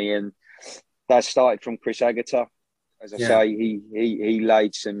journey, and that started from Chris Agata. As I say, he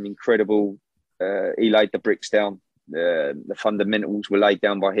laid some incredible. He laid the bricks down. The fundamentals were laid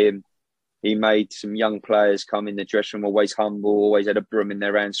down by him. He made some young players come in the dressing room, always humble, always had a broom in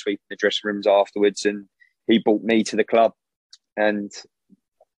their hand, sweeping the dressing rooms afterwards. And he brought me to the club. And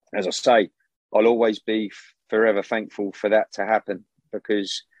as I say, I'll always be forever thankful for that to happen,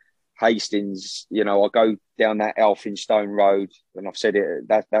 because Hastings, you know, I go down that Elphinstone Road, and I've said it,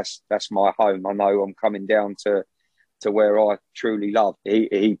 that's my home. I know I'm coming down to where I truly love.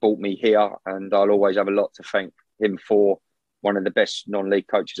 He brought me here, and I'll always have a lot to thank him for. One of the best non-league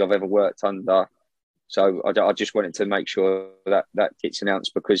coaches I've ever worked under. So I just wanted to make sure that gets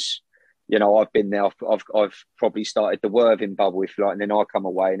announced, because, you know, I've been there. I've probably started the Worthing bubble, if you like, and then I come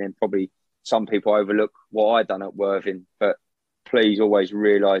away, and then probably some people overlook what I done at Worthing. But please always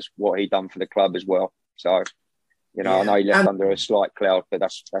realise what he done for the club as well. So You know, I know he left under a slight cloud, but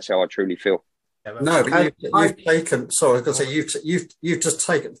that's how I truly feel. No, but you've taken. Sorry, I was going to say you've just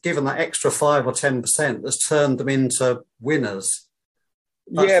given that extra 5 or 10% that's turned them into winners.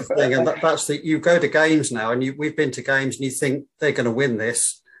 That's the thing, and that's the. You go to games now, and we've been to games, and you think they're going to win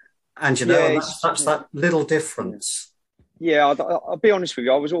this, and that's that little difference. Yeah, I'll be honest with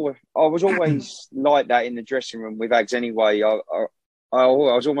you. I was always like that in the dressing room with Ags. Anyway, I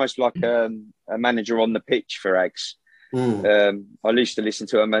was almost like a manager on the pitch for Ags. I used to listen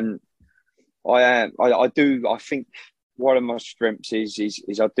to him, and I think one of my strengths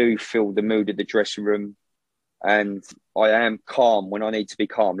is I do feel the mood of the dressing room, and I am calm when I need to be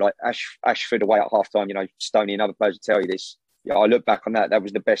calm. Like Ashford away at half-time, you know, Stoney and other players will tell you this. Yeah, I look back on that. That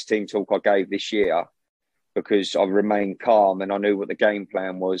was the best team talk I gave this year because I remained calm and I knew what the game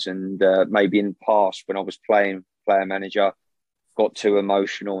plan was. And maybe in the past when I was playing player manager, got too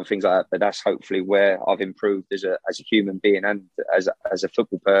emotional and things like that. But that's hopefully where I've improved as a human being and as a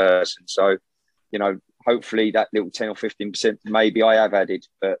football person. So, you know, hopefully that little 10 or 15% maybe I have added,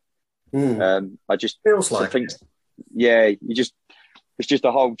 but I just feels like it's just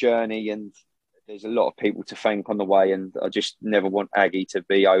a whole journey, and there's a lot of people to thank on the way, and I just never want Aggie to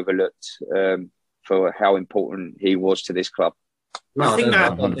be overlooked for how important he was to this club. I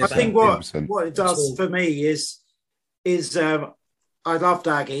think what it does for me is I loved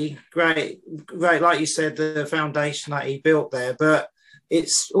Aggie, great, like you said, the foundation that he built there, but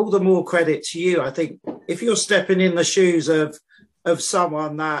it's all the more credit to you. I think if you're stepping in the shoes of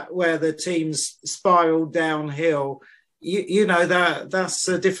someone where the team's spiraled downhill, you know that's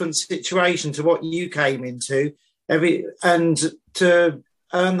a different situation to what you came into. And to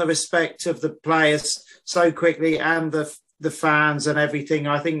earn the respect of the players so quickly and the fans and everything,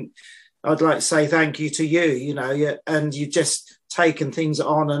 I think I'd like to say thank you to you. You know, and you've just taken things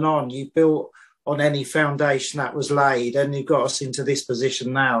on and on. You built on any foundation that was laid, and you've got us into this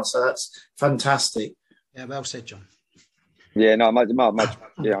position now. So that's fantastic. Yeah, well said, John. Yeah, no,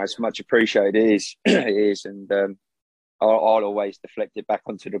 it's much appreciated. It is, and I'll always deflect it back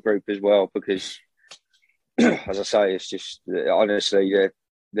onto the group as well because, as I say, it's just honestly,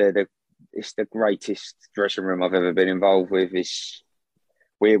 it's the greatest dressing room I've ever been involved with.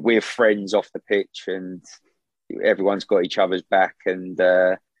 We're friends off the pitch, and everyone's got each other's back, and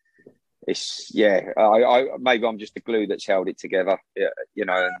I maybe I'm just the glue that's held it together. Yeah, you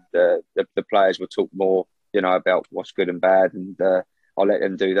know, and the players will talk more, you know, about what's good and bad, and I'll let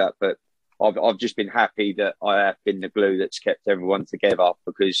them do that. But I've just been happy that I have been the glue that's kept everyone together,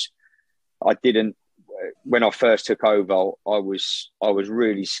 because I didn't. When I first took over, I was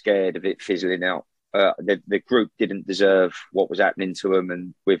really scared of it fizzling out. The group didn't deserve what was happening to them,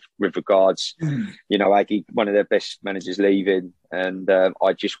 and with regards, you know, Aggie, one of their best managers, leaving, and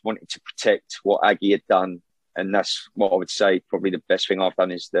I just wanted to protect what Aggie had done, and that's what I would say. Probably the best thing I've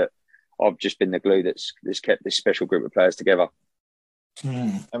done is that I've just been the glue that's kept this special group of players together.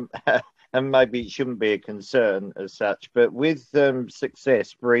 And maybe it shouldn't be a concern as such, but with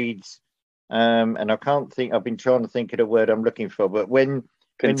success breeds, and I can't think. I've been trying to think of the word I'm looking for, but when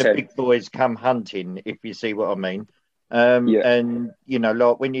the big boys come hunting, if you see what I mean. And, you know,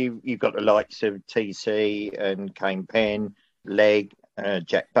 like when you've got the likes of TC and Kane Penn, Legg,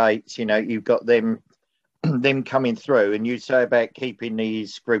 Jack Bates, you know, you've got them coming through, and you say about keeping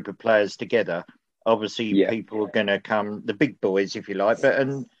these group of players together. Obviously, people are going to come, the big boys, if you like, but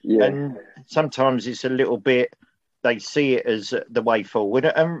and sometimes it's a little bit, they see it as the way forward,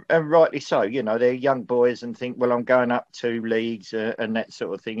 and rightly so. You know, they're young boys and think, well, I'm going up 2 leagues and that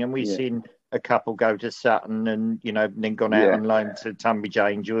sort of thing. And we've seen a couple go to Sutton and, you know, then gone out on loan to Tunbridge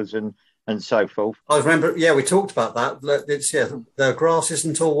Angels and so forth. I remember, we talked about that. It's, the grass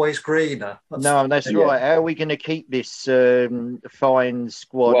isn't always greener. That's right. How are we going to keep this fine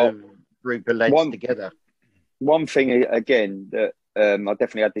squad of group of lads together? One thing, again, that I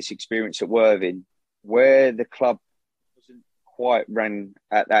definitely had this experience at Worthing, where the club wasn't quite ran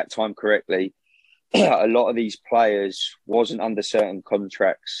at that time correctly. A lot of these players wasn't under certain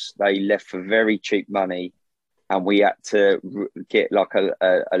contracts. They left for very cheap money, and we had to get like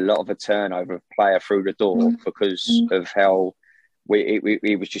a lot of a turnover of player through the door because of how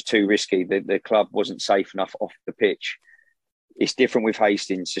it was just too risky. The club wasn't safe enough off the pitch. It's different with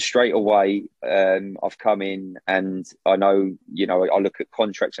Hastings. So straight away, I've come in and I know, you know, I look at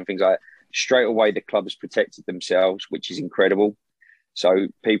contracts and things like that. Straight away, the club has protected themselves, which is incredible. So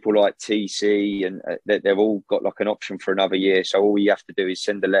people like TC and they've all got like an option for another year. So all you have to do is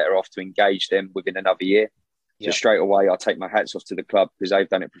send a letter off to engage them within another year. So straight away, I take my hats off to the club because they've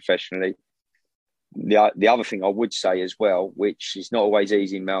done it professionally. The other thing I would say as well, which is not always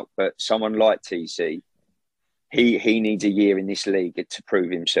easy, Malk, but someone like TC, he needs a year in this league to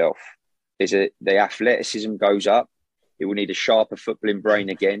prove himself. The athleticism goes up. He will need a sharper footballing brain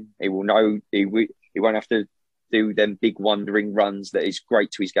again. He will know he won't have to do them big wandering runs that is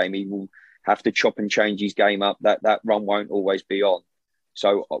great to his game. He will have to chop and change his game up. That run won't always be on.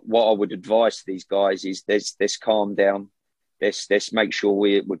 So what I would advise to these guys is let's calm down. Let's make sure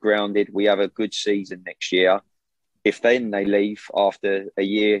we're grounded. We have a good season next year. If then they leave after a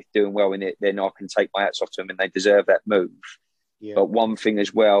year doing well in it, then I can take my hats off to them and they deserve that move. Yeah. But one thing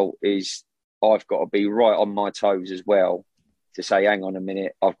as well is I've got to be right on my toes as well to say, hang on a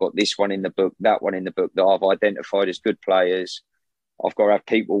minute, I've got this one in the book, that one in the book that I've identified as good players. I've got to have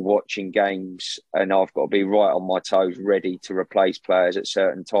people watching games and I've got to be right on my toes, ready to replace players at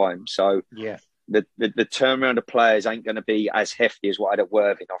certain times. So the turnaround of players ain't going to be as hefty as what I had at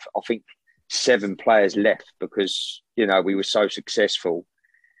Worthing. I think 7 players left because, we were so successful.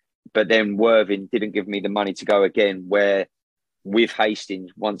 But then Worthing didn't give me the money to go again, where with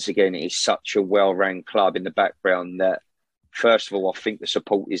Hastings, once again, it is such a well-run club in the background that, first of all, I think the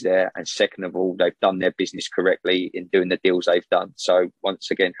support is there. And second of all, they've done their business correctly in doing the deals they've done. So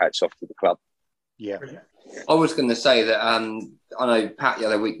once again, hats off to the club. Yeah. I was going to say that I know Pat the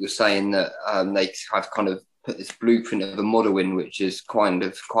other week was saying that they have kind of put this blueprint of a model in, which is kind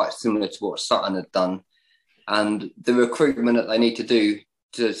of quite similar to what Sutton had done. And the recruitment that they need to do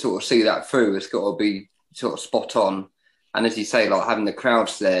to sort of see that through has got to be sort of spot on. And as you say, like having the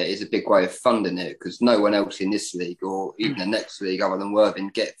crowds there is a big way of funding it, because no one else in this league or even the next league other than Worthing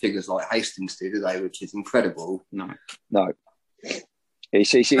get figures like Hastings do they? Which is incredible. No. You're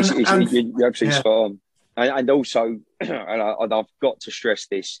absolutely spot on. And also, and I've got to stress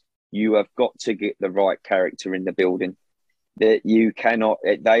this, you have got to get the right character in the building. That you cannot,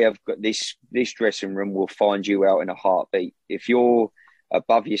 they have got this dressing room will find you out in a heartbeat. If you're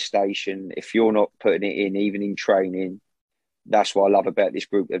above your station, if you're not putting it in, even in training, that's what I love about this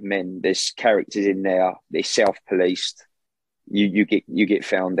group of men. There's characters in there. They're self-policed. You get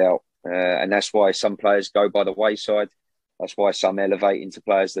found out, and that's why some players go by the wayside. That's why some elevate into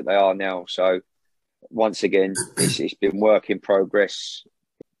players that they are now. So once again, it's been work in progress.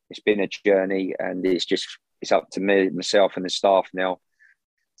 It's been a journey, and it's up to me, myself, and the staff now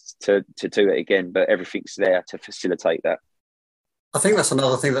to do it again. But everything's there to facilitate that. I think that's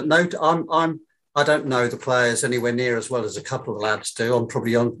another thing that I don't know the players anywhere near as well as a couple of the lads do. I'm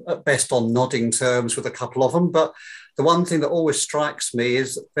probably at best on nodding terms with a couple of them. But the one thing that always strikes me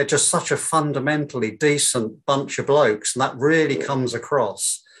is that they're just such a fundamentally decent bunch of blokes, and that really comes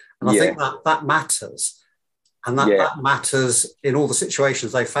across. And I think that matters. And that matters in all the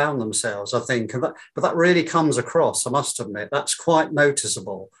situations they found themselves, I think. But that really comes across, I must admit. That's quite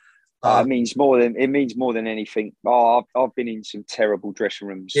noticeable. It means more than anything. I've been in some terrible dressing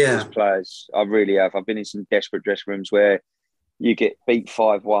rooms as players. I really have. I've been in some desperate dressing rooms where you get beat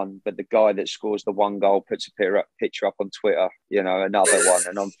 5-1, but the guy that scores the one goal puts a picture up on Twitter, another one.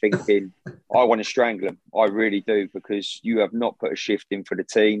 And I'm thinking, I want to strangle him. I really do, because you have not put a shift in for the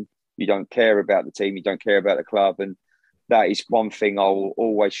team. You don't care about the team. You don't care about the club. And that is one thing I will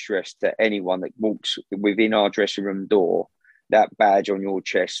always stress to anyone that walks within our dressing room door. That badge on your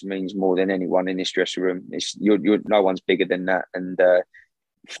chest means more than anyone in this dressing room. You're no one's bigger than that. And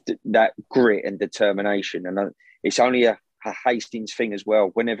that grit and determination. And it's only a Hastings thing as well.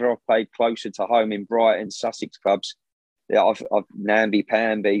 Whenever I've played closer to home in Brighton, Sussex clubs, I've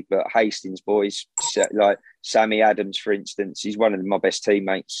namby-pamby, but Hastings boys, like Sammy Adams, for instance, he's one of my best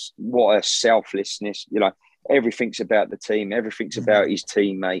teammates. What a selflessness. Everything's about the team. Everything's about his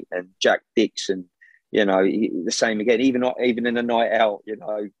teammate. And Jack Dixon, the same again. Even in a night out,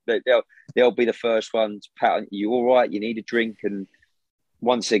 they'll be the first ones. Pat, you all right? You need a drink? And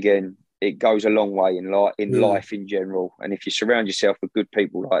once again, it goes a long way in life in general. And if you surround yourself with good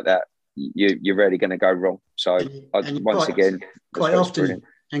people like that, you're rarely going to go wrong. So quite often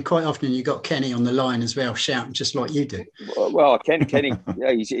you got Kenny on the line as well, shouting just like you do. Well, Kenny,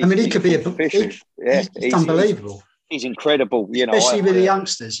 he could be he's unbelievable. He's incredible, especially with the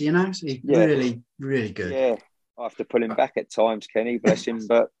youngsters. He's really, really good. Yeah, I have to pull him back at times, Kenny, bless him.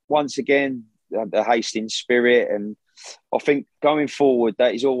 But once again, the Hastings spirit, and I think going forward,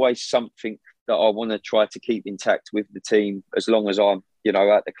 that is always something that I want to try to keep intact with the team as long as I'm,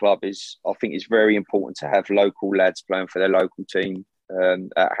 at the club. I think it's very important to have local lads playing for their local team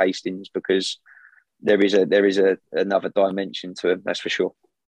at Hastings, because there is another dimension to it, that's for sure.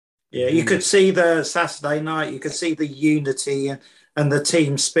 Yeah, you could see the Saturday night, you could see the unity and the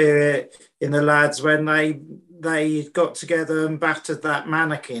team spirit in the lads when they got together and battered that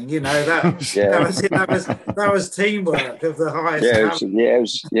mannequin. That was teamwork of the highest.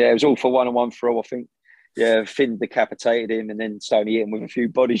 It was all for one and one for all, I think. Finn decapitated him, and then Stoney hit him with a few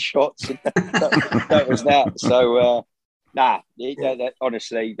body shots. And that was that. So,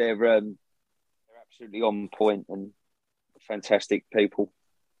 honestly, they're absolutely on point and fantastic people.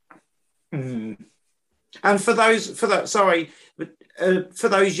 Mm. And for those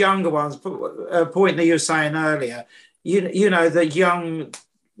younger ones, a point that you were saying earlier, you know, the young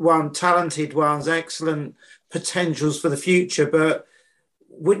one, talented ones, excellent potentials for the future, but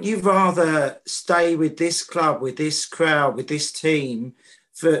wouldn't you rather stay with this club, with this crowd, with this team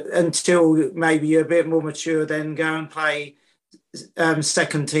until maybe you're a bit more mature, then go and play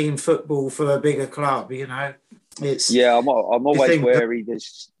second team football for a bigger club? You know, I'm always wary.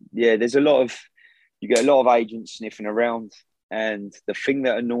 There's a lot of, you get a lot of agents sniffing around, and the thing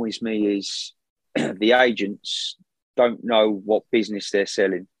that annoys me is the agents don't know what business they're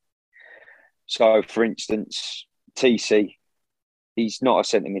selling. So, for instance, TC, he's not a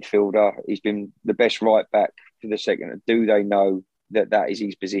centre midfielder. He's been the best right back for the second. Do they know that is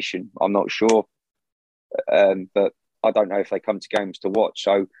his position? I'm not sure. But I don't know if they come to games to watch.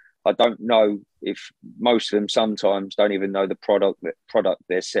 So I don't know if most of them sometimes don't even know the product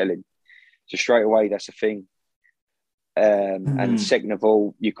they're selling. So straight away, that's a thing. And second of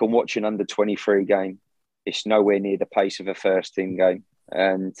all, you can watch an under-23 game. It's nowhere near the pace of a first team game.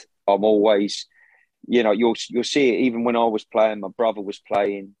 And I'm always, you know, you'll see it even when I was playing, my brother was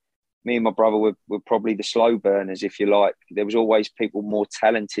playing. Me and my brother were probably the slow burners, if you like. There was always people more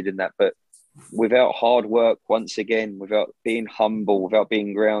talented than that. But without hard work, once again, without being humble, without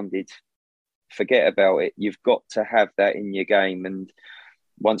being grounded, forget about it. You've got to have that in your game. And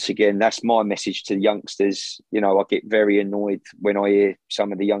once again, that's my message to the youngsters. You know, I get very annoyed when I hear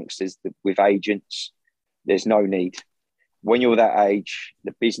some of the youngsters with agents. There's no need. When you're that age,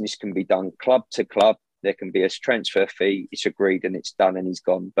 the business can be done club to club. There can be a transfer fee. It's agreed and it's done and he's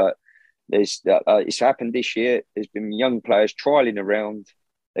gone. But it's happened this year. There's been young players trialling around.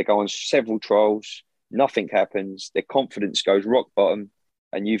 They go on several trials. Nothing happens. Their confidence goes rock bottom,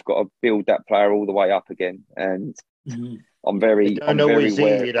 and you've got to build that player all the way up again. And I'm very, they don't always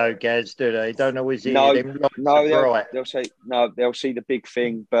hear you though, Gaz, do they? Don't always hear you. They'll say no. They'll see the big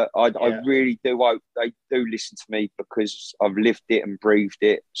thing, but I really do hope they do listen to me, because I've lived it and breathed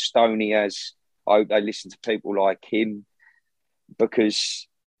it. Stoney has. I hope they listen to people like him, because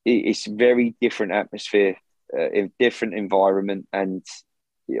it's a very different atmosphere, a different environment, and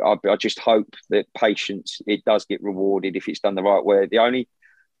I just hope that patience, it does get rewarded if it's done the right way.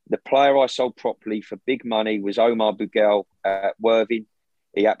 The player I sold properly for big money was Omar Bugel at Worthing.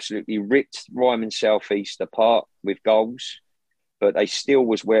 He absolutely ripped Ryman South East apart with goals, but they still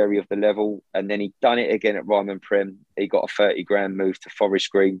was wary of the level. And then he done it again at Ryman Prem. He got a 30 grand move to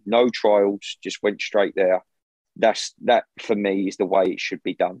Forest Green. No trials, just went straight there. That for me is the way it should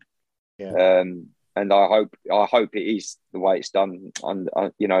be done. Yeah. And I hope it is the way it's done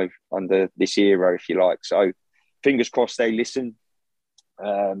under this era, if you like. So fingers crossed they listen.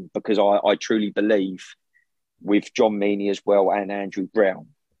 Because I truly believe with John Meany as well and Andrew Brown,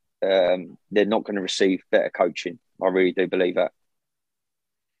 they're not going to receive better coaching. I really do believe that.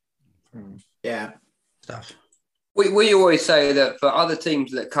 Yeah. Stuff. We always say that for other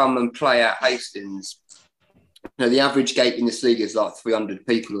teams that come and play at Hastings, you know, the average gate in this league is like 300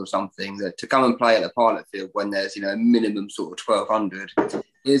 people or something. That to come and play at the Pilot Field when there's, you know, a minimum sort of 1,200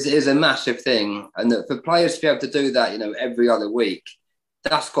 is a massive thing. And that for players to be able to do that, you know, every other week,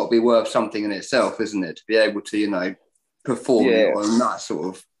 that's got to be worth something in itself, isn't it? To be able to, you know, perform on that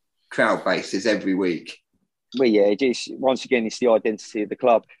sort of crowd basis every week. Well, yeah, it is. Once again, it's the identity of the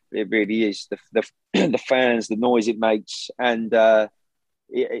club. It really is. The fans, the noise it makes, and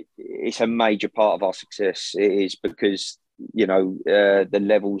it's a major part of our success. It is because, you know, the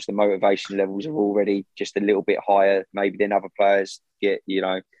levels, the motivation levels are already just a little bit higher maybe than other players get. You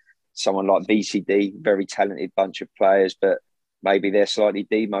know, someone like VCD, very talented bunch of players, but maybe they're slightly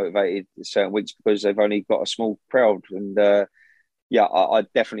demotivated certain weeks because they've only got a small crowd. And I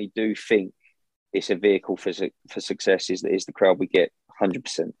definitely do think it's a vehicle for success is the crowd we get,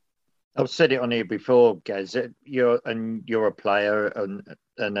 100%. I've said it on here before, Gaz. You're a player and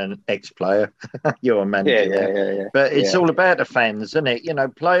an ex-player. You're a manager. Yeah. But it's all about the fans, isn't it? You know,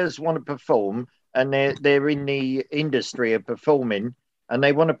 players want to perform, and they're in the industry of performing, and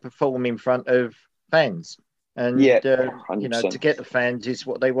they want to perform in front of fans. And you know, to get the fans is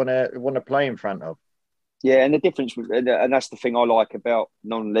what they want to play in front of. Yeah, and the difference, and that's the thing I like about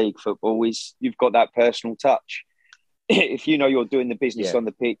non-league football, is you've got that personal touch. If you know you're doing the business on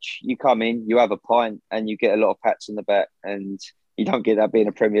the pitch, you come in, you have a pint, and you get a lot of pats on the back, and you don't get that being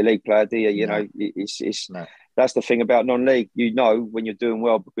a Premier League player, do you? You know, it's that's the thing about non-league. You know when you're doing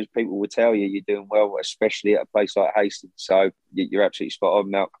well because people will tell you you're doing well, especially at a place like Hastings. So you're absolutely spot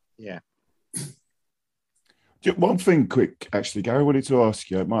on, Malc. Yeah. One thing quick, actually, Gary, I wanted to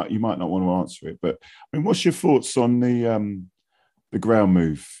ask you. You might not want to answer it, but I mean, what's your thoughts on the ground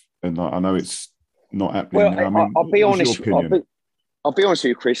move? And I know it's not happening. Well, now. I mean, I'll be honest. I'll be honest with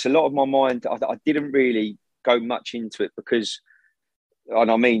you, Chris. A lot of my mind, I didn't really go much into it because,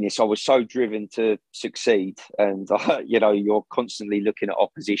 and I mean this, I was so driven to succeed, and you're constantly looking at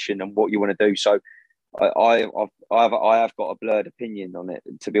opposition and what you want to do. So I have got a blurred opinion on it.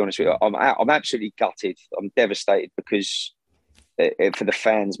 To be honest with you, I'm absolutely gutted. I'm devastated because for the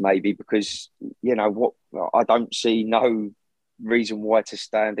fans, maybe because I don't see no reason why to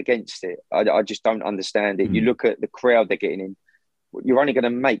stand against it. I just don't understand it. You look at the crowd they're getting in. You're only going to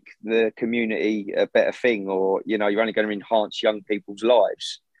make the community a better thing, or you're only going to enhance young people's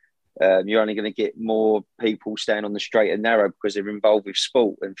lives. You're only going to get more people staying on the straight and narrow because they're involved with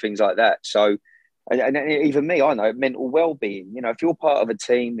sport and things like that. So, and even me, I know mental well-being. If you're part of a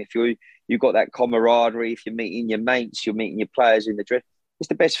team, if you've got that camaraderie, if you're meeting your mates, you're meeting your players in the dress, it's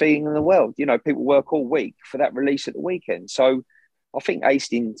the best feeling in the world. People work all week for that release at the weekend. So, I think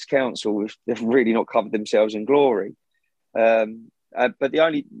Hastings Council have really not covered themselves in glory. But the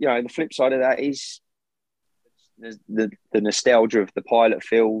only, the flip side of that is the nostalgia of the Pilot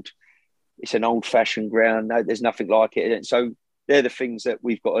Field. It's an old-fashioned ground. No, there's nothing like it. And so they're the things that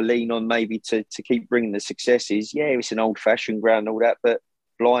we've got to lean on maybe to keep bringing the successes. Yeah, it's an old-fashioned ground and all that, but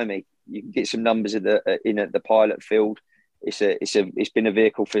blimey, you can get some numbers at the Pilot Field. It's been a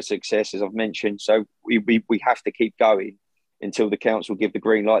vehicle for success, as I've mentioned. So we have to keep going until the council give the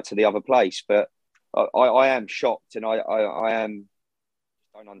green light to the other place. But I am shocked, and I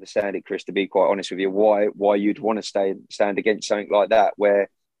don't understand it, Chris, to be quite honest with you, why you'd want to stand against something like that, where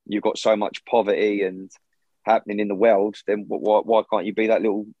you've got so much poverty and happening in the world. Then why can't you be that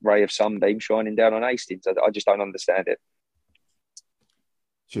little ray of sunbeam shining down on Hastings? I just don't understand it.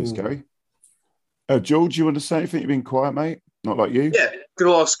 Cheers, Gary. George, you want to say anything? You've been quiet, mate. Not like you. Yeah,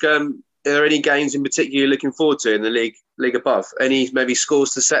 going to ask. Are there any games in particular you're looking forward to in the league above? Any maybe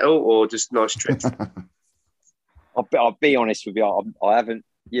scores to settle, or just nice trips? I'll be honest with you. I haven't,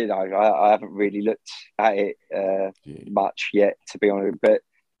 I haven't really looked at it much yet, to be honest. But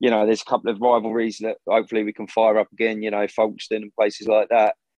there's a couple of rivalries that hopefully we can fire up again. Folkestone and places like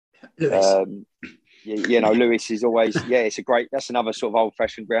that. Lewis. Lewis is always that's another sort of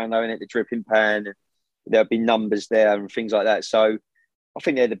old-fashioned ground, though, isn't it? The dripping pan. And there'll be numbers there and things like that. So I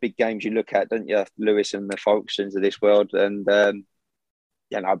think they're the big games you look at, don't you? Lewis and the Folkestones of this world, and but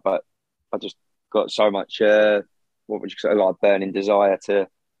I just got so much. What would you say, like burning desire to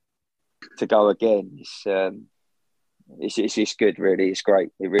go again. It's good, really. It's great.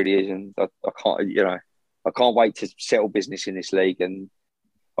 It really is, and I can't wait to settle business in this league, and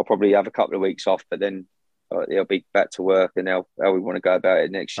I'll probably have a couple of weeks off, but then it'll be back to work, and how we want to go about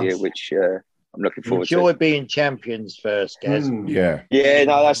it next year, which I'm looking forward to. Enjoy being champions first, Gaz. Yeah.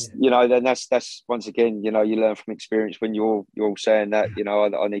 No, that's once again, you learn from experience when you're all saying that.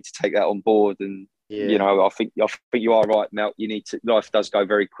 I need to take that on board, and I think you are right, Mel. Life does go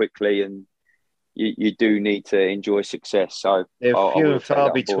very quickly, and you do need to enjoy success. So they're few and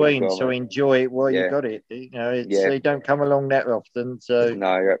far between. So enjoy it while you got it. They don't come along that often. So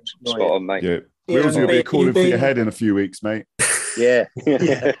no, you're spot on, mate. Yeah, Wills will be calling for your head in a few weeks, mate. Yeah.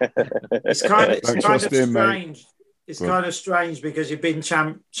 It's kind of strange. It's kind of strange because we've been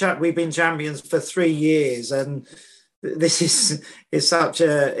champions for 3 years, and this is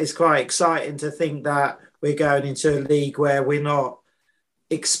it's quite exciting to think that we're going into a league where we're not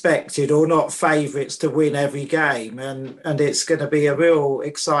expected or not favourites to win every game, and it's going to be a real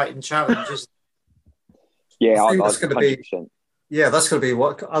exciting challenge. That's going to be. Yeah, that's going to be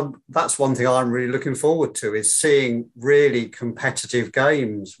what. That's one thing I'm really looking forward to, is seeing really competitive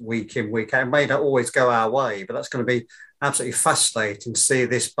games week in, week out. It may not always go our way, but that's going to be absolutely fascinating to see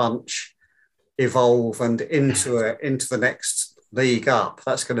this bunch evolve and into the next league up.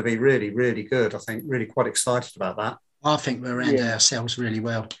 That's going to be really, really good. I think really quite excited about that. I think we're around ourselves really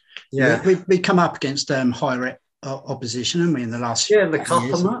well. Yeah, we come up against higher opposition, haven't we, in the last the cup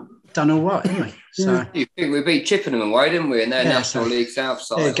and that. Done all right, haven't we? So you think we beat Chippenham away, didn't we? In their National League South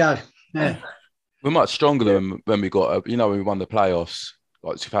side. There you go. Yeah. We're much stronger than when we got, when we won the playoffs,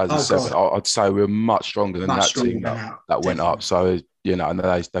 like 2007. I'd say we're much stronger than that team that went up. So, and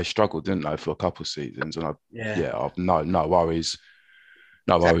they struggled, didn't they, for a couple of seasons. And I've no worries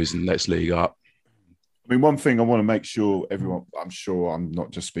in the next league up. I mean, one thing I want to make sure everyone, I'm sure I'm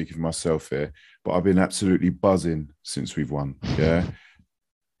not just speaking for myself here, but I've been absolutely buzzing since we've won. Yeah.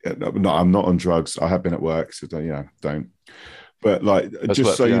 No, I'm not on drugs. I have been at work, so don't. But like,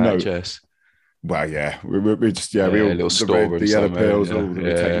 just so you know. Well, yeah, we just we all little store the yellow pills,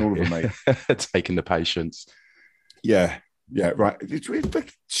 we're taking all of them, mate. Taking the patients. Yeah, right.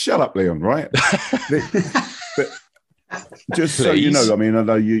 Shut up, Leon. Right. But just so you know, I mean, I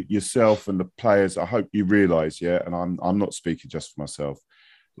know you yourself and the players. I hope you realise, and I'm not speaking just for myself.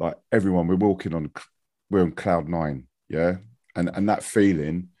 Like everyone, we're on cloud nine, and that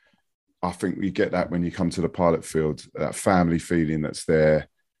feeling. I think we get that when you come to the pilot field, that family feeling that's there.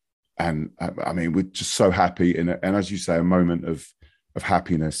 And I mean, we're just so happy, and as you say, a moment of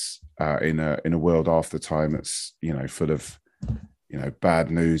happiness in a world after time that's full of bad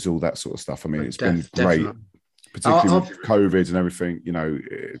news, all that sort of stuff. I mean, it's been great, particularly with COVID and everything.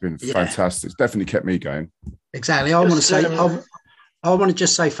 It's been fantastic. It's definitely kept me going. Exactly. I want to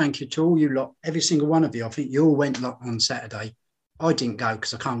just say thank you to all you lot, every single one of you. I think you all went on Saturday. I didn't go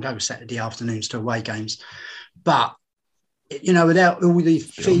because I can't go Saturday afternoons to away games, but. Without all the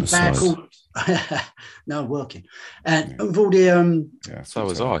feedback, no working, and with all the so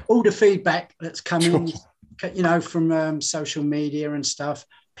was I. All the feedback that's coming, from social media and stuff,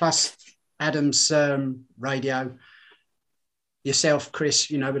 plus Adam's radio, yourself, Chris,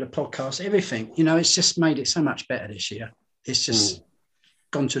 with the podcast, everything. It's just made it so much better this year. It's just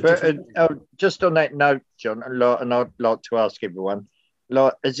gone to. Different... just on that note, John, and I'd like to ask everyone,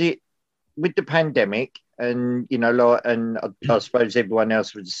 is it with the pandemic? And and I suppose everyone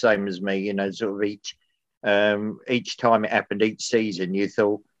else was the same as me. Sort of each time it happened, each season, you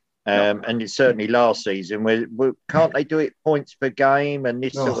thought, and it's certainly last season. Can't they do it points per game and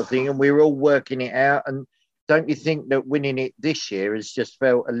this sort of thing? And we were all working it out. And don't you think that winning it this year has just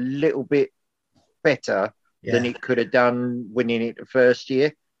felt a little bit better than it could have done winning it the first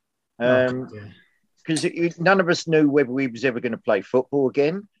year? Because none of us knew whether we was ever going to play football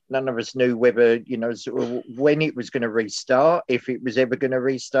again. None of us knew whether, sort of when it was going to restart, if it was ever going to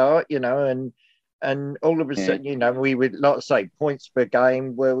restart, and all of a sudden, we would, like I say, points per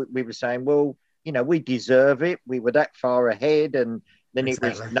game where we were saying, well, we deserve it. We were that far ahead. And then it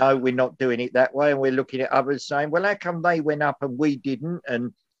was, no, we're not doing it that way. And we're looking at others saying, well, how come they went up and we didn't?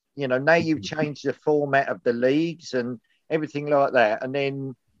 And, now you've changed the format of the leagues and everything like that. And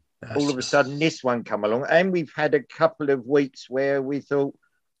then all of a sudden this one come along. And we've had a couple of weeks where we thought,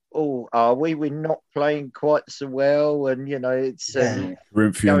 are we? We're not playing quite so well, and it's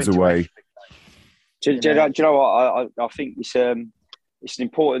Corinthians away. Do you know what? I think it's an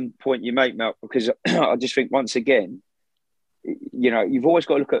important point you make, Mel, because I just think once again, you've always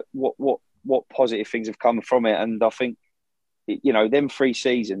got to look at what positive things have come from it, and I think them 3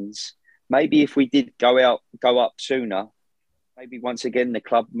 seasons. Maybe if we did go up sooner, maybe once again the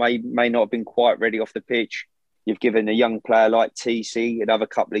club may not have been quite ready off the pitch. You've given a young player like TC another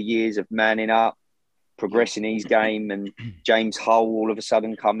couple of years of manning up, progressing his game, and James Hull all of a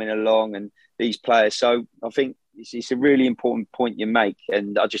sudden coming along, and these players. So I think it's a really important point you make,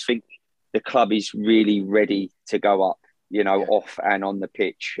 and I just think the club is really ready to go up, off and on the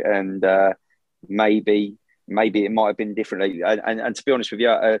pitch, and maybe it might have been differently. And to be honest with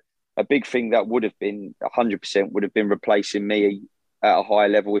you, a big thing that would have been 100% would have been replacing me at a higher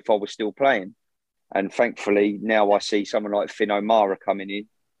level if I was still playing. And thankfully, now I see someone like Finn O'Mara coming in,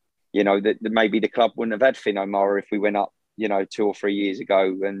 that maybe the club wouldn't have had Finn O'Mara if we went up, 2 or 3 years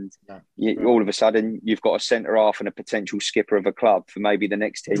ago. And all of a sudden, you've got a centre-half and a potential skipper of a club for maybe the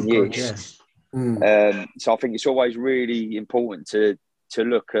next 10 years. So I think it's always really important to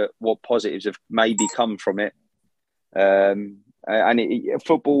look at what positives have maybe come from it.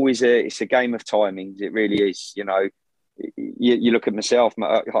 Football it's a game of timings. It really is, You look at myself.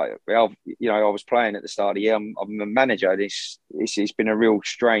 I was playing at the start of the year. I'm a manager. It's been a real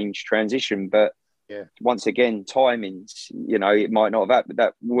strange transition, but once again, timings. It might not have happened.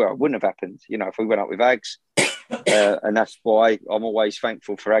 It wouldn't have happened. If we went up with Ags, and that's why I'm always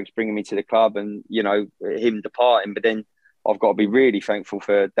thankful for Ags bringing me to the club, and him departing. But then I've got to be really thankful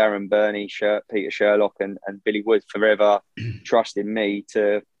for Darren Burney, Peter Sherlock, and Billy Wood forever trusting me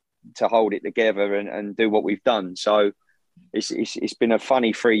to hold it together and do what we've done. So it's been a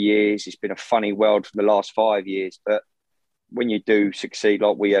funny 3 years. It's been a funny world for the last 5 years. But when you do succeed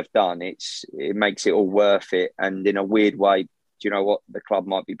like we have done, it makes it all worth it. And in a weird way, do you know what? The club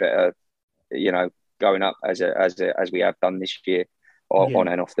might be better, going up as we have done this year, on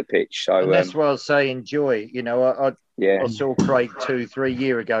and off the pitch. So and that's why I say enjoy. I saw Craig 2-3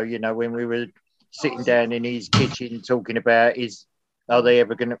 years ago. When we were sitting down in his kitchen talking about are they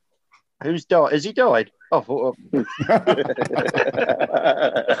ever going to? Who's died? Has he died? I thought.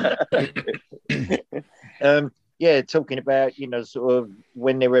 talking about, sort of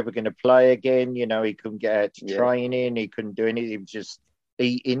when they're ever going to play again. He couldn't get out to training. He couldn't do anything. He was just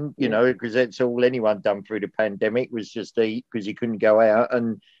eating, because that's all anyone done through the pandemic was just eat, because he couldn't go out.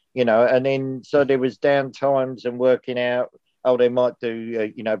 And, and then so there was down times and working out, they might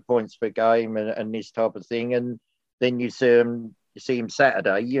do, points per game and this type of thing. And then you see him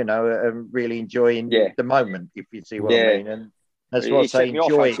Saturday, and really enjoying the moment, if you see what I mean. And that's what I say,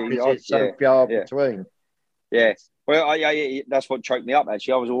 enjoy it, because it's so far between. Yeah. Well, that's what choked me up,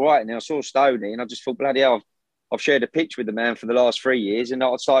 actually. I was all right, and then I saw Stoney, and I just thought, bloody hell, I've shared a pitch with the man for the last 3 years, and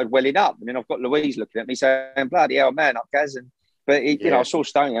I started welling up. And then I've got Louise looking at me saying, bloody hell, man, up, Gaz. But, I saw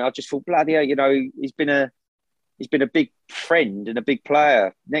Stoney, and I just thought, bloody hell, he's been a big friend and a big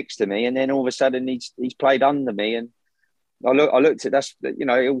player next to me, and then all of a sudden he's played under me. And I looked at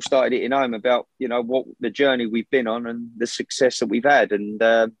it all started hitting home about, what the journey we've been on and the success that we've had. And,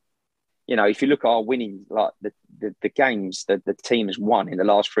 if you look at our winning, like the games that the team has won in the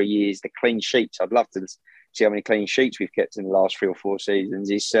last 3 years, the clean sheets, I'd love to see how many clean sheets we've kept in the last 3 or 4 seasons.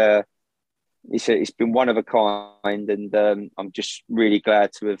 It's been one of a kind, and I'm just really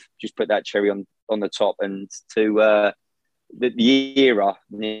glad to have just put that cherry on the top, and to the era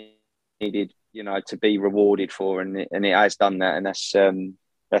needed, to be rewarded for, and it has done that, and that's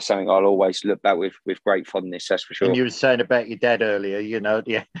something I'll always look back with great fondness. That's for sure. And you were saying about your dad earlier,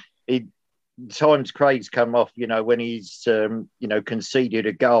 times Craig's come off, when he's conceded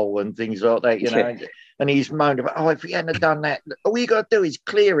a goal and things like that, and he's moaned about, if he hadn't done that, all you got to do is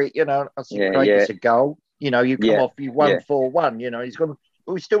clear it, I said, Craig, it's a goal, you come off, you won 4-1, he's gone,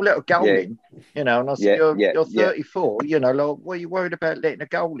 but we still let a goal in, and I said, you're 34, what are you worried about letting a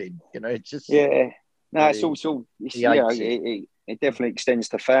goal in? It's just it's also it definitely extends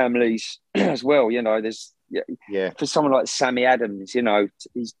to families as well. There's for someone like Sammy Adams,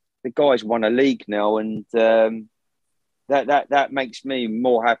 he's the guy's won a league now, and that makes me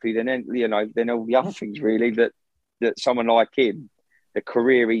more happy than all the other things really. That someone like him, the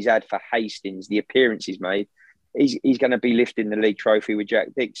career he's had for Hastings, the appearance he's made, he's going to be lifting the league trophy with Jack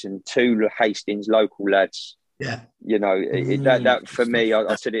Dixon, 2 Hastings local lads. Yeah, that for me,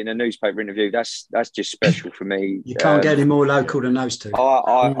 I said it in a newspaper interview. That's just special for me. You can't get any more local than those 2.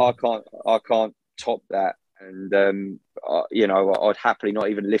 I can't top that. And I'd happily not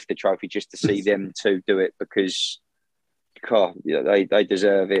even lift the trophy just to see them 2 do it, because they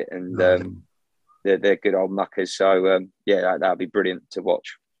deserve it, and they're good old muckers. So that'd be brilliant to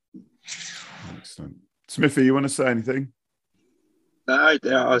watch. Excellent. Smithy, you want to say anything? No,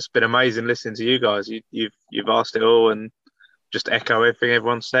 it's been amazing listening to you guys. You've asked it all, and just echo everything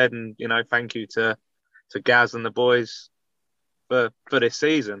everyone said. And thank you to Gaz and the boys for this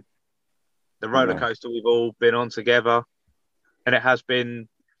season. The roller coaster we've all been on together, and it has been,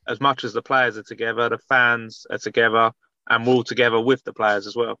 as much as the players are together, the fans are together, and we're all together with the players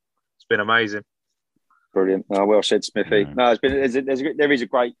as well. It's been amazing. Brilliant. Well said, Smithy. No, it's been. There is a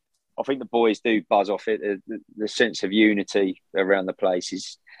great. I think the boys do buzz off it. The sense of unity around the place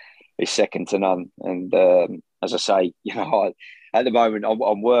is second to none. And as I say, at the moment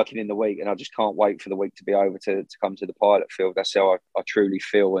I'm working in the week, and I just can't wait for the week to be over to come to the pilot field. That's how I truly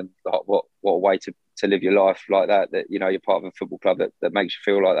feel, and like, what a way to live your life like that. That you're part of a football club that makes you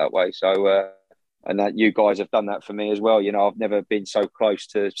feel like that way. So and that you guys have done that for me as well. I've never been so close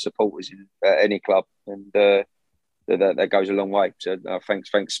to supporters in any club, and that goes a long way. So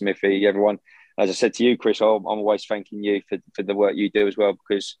thanks Smithy, everyone. As I said to you, Chris, I'm always thanking you for the work you do as well,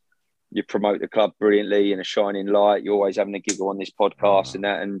 because you promote the club brilliantly in a shining light. You're always having a giggle on this podcast and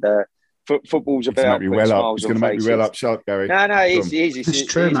that. And football's about putting smiles on faces. It's going to make me well up sharp, Gary. No, it is. It's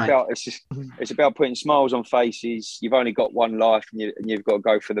true, mate. It's about putting smiles on faces. You've only got one life, and you've got to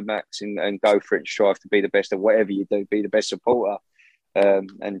go for the max and go for it and strive to be the best at whatever you do. Be the best supporter,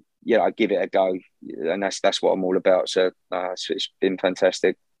 and give it a go. And that's what I'm all about. So it's been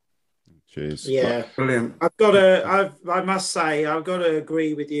fantastic. Cheers. Yeah, brilliant. I must say, I've got to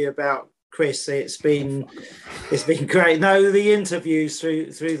agree with you about Chris. It's been great. No, the interviews through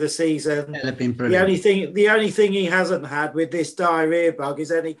the season, they've been brilliant. The only thing he hasn't had with this diarrhea bug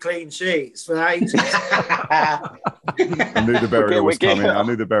is any clean sheets for ages. I knew the burial was coming. Yeah.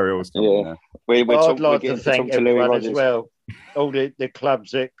 I'd like to thank everyone as well. All the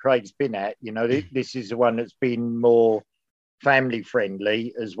clubs that Craig's been at. This is the one that's been more family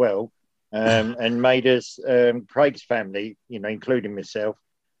friendly as well. And made us Craig's family, including myself,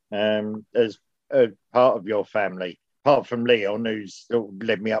 as a part of your family. Apart from Leon, who's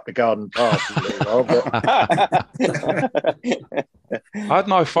led me up the garden path a little while. I had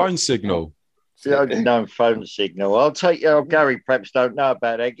no phone signal. No phone signal. I'll take you. Gary perhaps don't know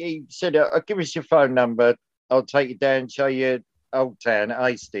about it. He said, "Give us your phone number. I'll take you down and show you Old Town at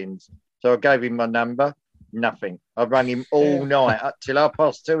Hastings. So I gave him my number. Nothing. I rang him all night up till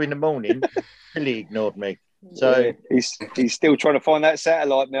 2:30 in the morning. Billy ignored me. So he's still trying to find that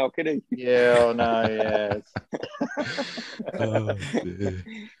satellite now, can he? Yeah, I know. Yeah. Oh, dear.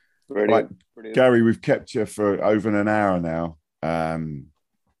 Brilliant. Gary, we've kept you for over an hour now. I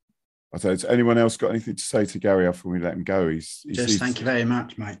don't know, has anyone else got anything to say to Gary before we let him go? Thank you very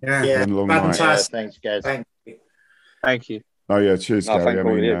much, mate. Yeah, fantastic. Thanks, guys. Thank you. Oh yeah, cheers, Gary. I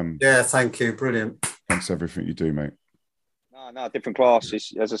mean, thank you, brilliant. Thanks for everything you do, mate. No, different class.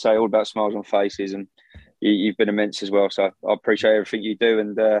 It's, as I say, all about smiles on faces, and you've been immense as well. So I appreciate everything you do,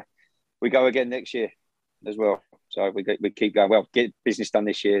 and we go again next year as well. So we keep going. Well, get business done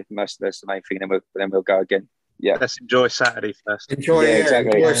this year. That's the main thing. Then we'll go again. Yeah. Let's enjoy Saturday first.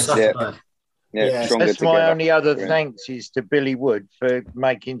 Exactly. Yeah. That's my only other thanks is to Billy Wood for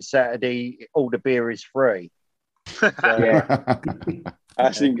making Saturday all the beer is free.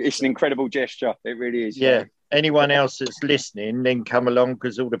 It's an incredible gesture. It really is. Yeah. Anyone else that's listening, then come along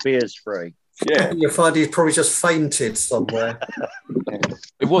because all the beer's free. Yeah. You'll find he's probably just fainted somewhere.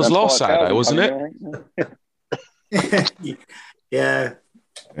 It was last Saturday, wasn't it? Yeah.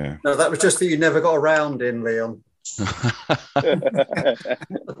 No, that was just that you never got around in, Leon.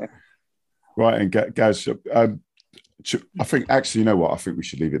 Right, and Gaz, I think actually, you know what? I think we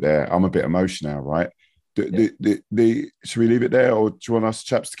should leave it there. I'm a bit emotional now, right? Should we leave it there, or do you want us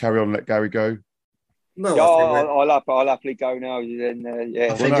chaps to carry on and let Gary go? No, I'll happily go now. Then,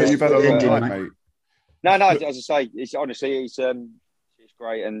 you've had a long night, mate. No. As I say, it's honestly, it's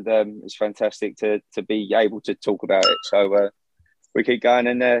great, and it's fantastic to be able to talk about it. So we keep going,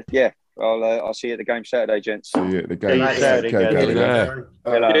 and I'll see you at the game Saturday, gents. See you at the game Saturday.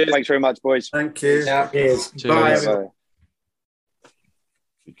 Thanks very much, boys. Thank you. Cheers. Bye.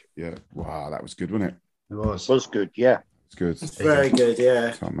 Yeah. Wow, that was good, wasn't it? It was. Was good. Yeah. It's good. Very good.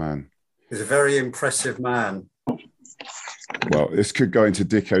 Yeah. Oh man. He's a very impressive man. Well, this could go into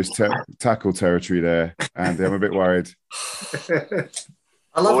Dicko's tackle territory there, Andy. I'm a bit worried.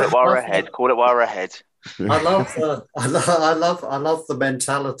 Call it while we're ahead. I love the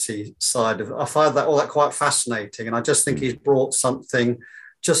mentality side of it. I find all that quite fascinating, and I just think he's brought something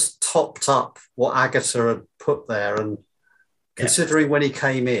just topped up what Agatha had put there. And considering when he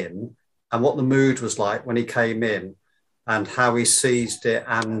came in and what the mood was like when he came in and how he seized it,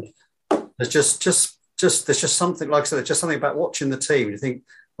 and there's just something, like I said, just something about watching the team. You think,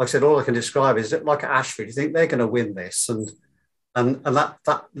 like I said, all I can describe is like at Ashford, you think they're going to win this, and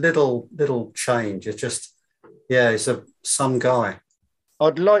that little change is just, he's some guy.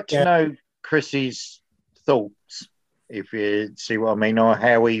 I'd like to know Chris's thoughts, if you see what I mean, or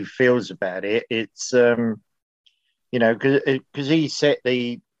how he feels about it. It's because he set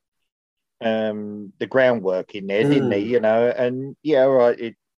the groundwork in there, didn't he? And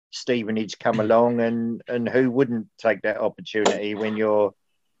right, Stevenage come along, and who wouldn't take that opportunity when you're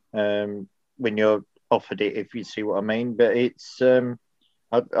offered it, if you see what I mean. But it's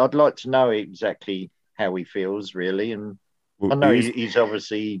I'd like to know exactly how he feels, really, and I know he's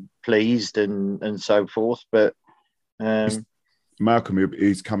obviously pleased and so forth. But Malcolm,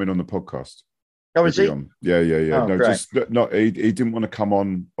 he's coming on the podcast. Oh, is he? Yeah. Oh, no, great. just not. He didn't want to come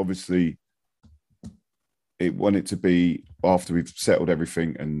on. Obviously, it wanted to be after we've settled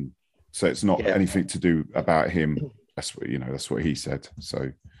everything, and so it's not anything to do about him. That's what he said.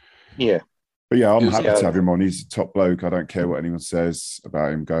 So yeah. But yeah, I'm happy to have him on. He's a top bloke. I don't care what anyone says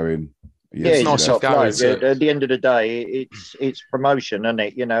about him going. He's nice top bloke. At the end of the day, it's promotion, isn't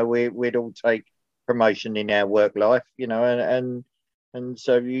it? We'd all take promotion in our work life, and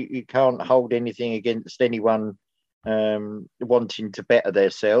so you can't hold anything against anyone wanting to better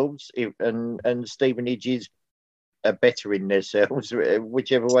themselves. And Stevenage is bettering themselves,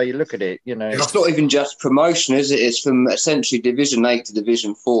 whichever way you look at it. It's not even just promotion, is it? It's from essentially Division 8 to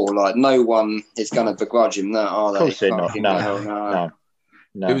Division 4. Like, no one is going to begrudge him that, are they? Of course they're not.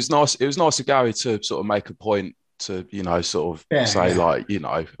 No. It was nice. It was nice of Gary to sort of make a point to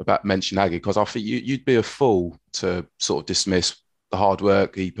about mention Aggie, because I think you'd be a fool to sort of dismiss the hard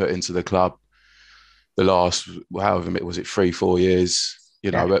work he put into the club the last, however, was it 3-4 years?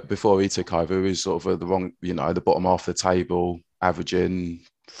 Before he took over, he was sort of at the wrong, the bottom half of the table, averaging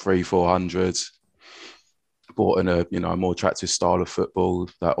 300-400. Brought in a more attractive style of football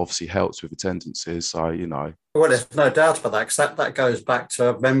that obviously helps with attendances. So Well, there's no doubt about that, because that goes back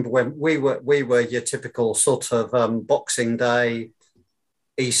to, remember when we were your typical sort of Boxing Day,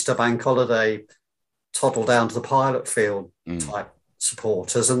 Easter bank holiday, toddle down to the pilot field type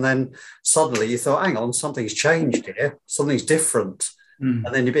supporters, and then suddenly you thought, hang on, something's changed here, something's different. And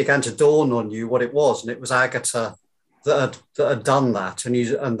then it began to dawn on you what it was, and it was Agatha that had done that,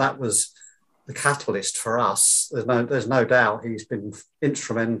 and that was the catalyst for us. There's no doubt he's been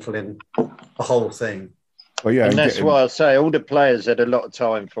instrumental in the whole thing. Well, yeah, and that's why I say all the players had a lot of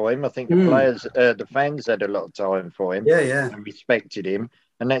time for him. I think the fans had a lot of time for him. Yeah, and respected him,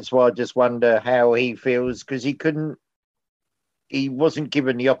 and that's why I just wonder how he feels, because he wasn't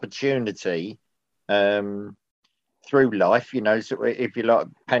given the opportunity through life, so if you like,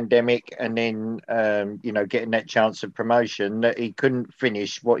 pandemic, and then getting that chance of promotion, that he couldn't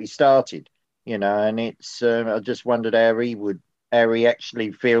finish what he started, and it's I just wondered how he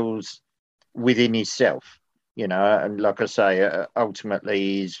actually feels within himself. And like I say,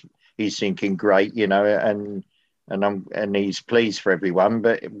 ultimately he's thinking great, and he's pleased for everyone,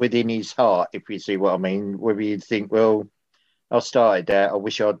 but within his heart, if you see what I mean, whether you think, well, I started that, I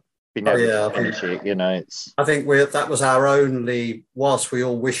wish I'd been able to finish it, it's. I think that was our only, whilst we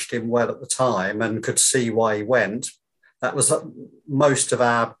all wished him well at the time and could see why he went, that was most of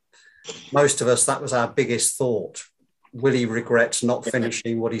us, that was our biggest thought. Will he regret not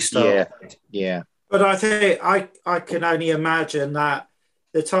finishing what he started? Yeah. But I think I can only imagine that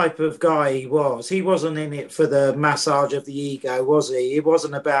the type of guy he wasn't in it for the massage of the ego, was he? It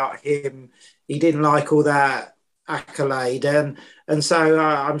wasn't about him. He didn't like all that accolade. And so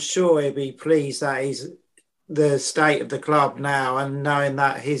I'm sure he'll be pleased that he's the state of the club now, and knowing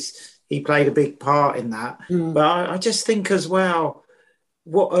that he played a big part in that. But I just think as well,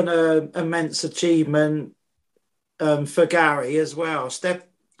 what an immense achievement for Gary as well.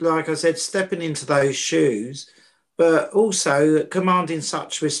 Like I said, stepping into those shoes, but also commanding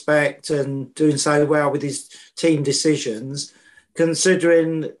such respect and doing so well with his team decisions,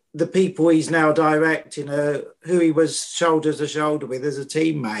 considering the people he's now directing, who he was shoulder to shoulder with as a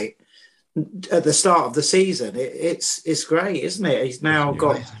teammate at the start of the season. It's great, isn't it? He's now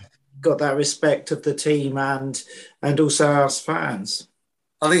got that respect of the team and also us fans.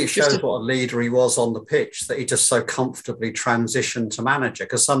 I think it shows what a leader he was on the pitch, that he just so comfortably transitioned to manager,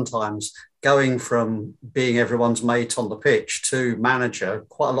 because sometimes going from being everyone's mate on the pitch to manager,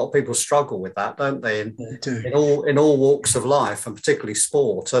 quite a lot of people struggle with that, don't they? In all walks of life, and particularly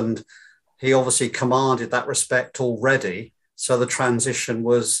sport. And he obviously commanded that respect already. So the transition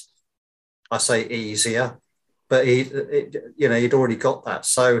was, I say, easier, but he'd already got that.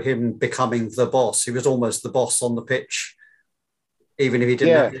 So him becoming the boss, he was almost the boss on the pitch, even if he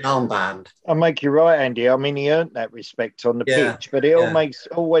didn't have the armband. I make you right, Andy. I mean, he earned that respect on the pitch, but it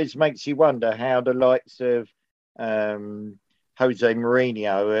always makes you wonder how the likes of Jose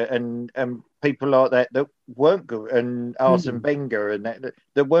Mourinho and people like that weren't good, and Arsene Wenger and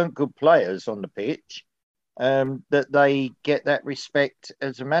that weren't good players on the pitch, that they get that respect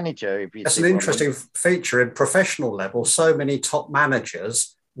as a manager. That's an interesting feature in professional level. So many top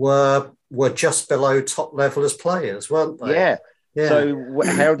managers were just below top level as players, weren't they? Yeah. So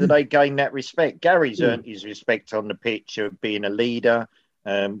how do they gain that respect? Gary's earned his respect on the pitch of being a leader,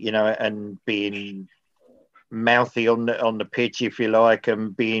 and being mouthy on the pitch, if you like,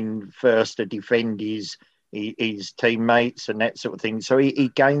 and being first to defend his teammates and that sort of thing. So he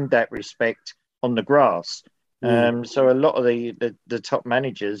gained that respect on the grass. So a lot of the top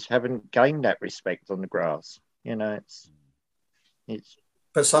managers haven't gained that respect on the grass. It's.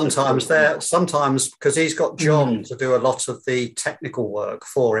 But sometimes because he's got John to do a lot of the technical work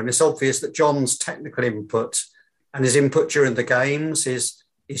for him, it's obvious that John's technical input and his input during the games is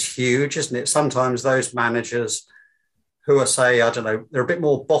huge, isn't it? Sometimes those managers who are, say, I don't know, they're a bit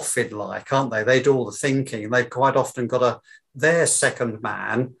more boffin-like, aren't they? They do all the thinking, and they've quite often got their second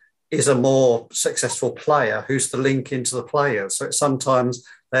man is a more successful player who's the link into the players. So sometimes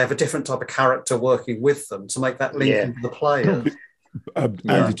they have a different type of character working with them to make that link into the players.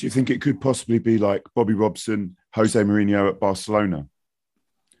 Andy, do you think it could possibly be like Bobby Robson, Jose Mourinho at Barcelona?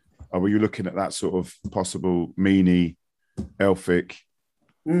 Or were you looking at that sort of possible Meany, Elphick?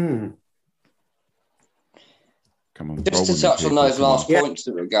 Come on. Just to touch on those last points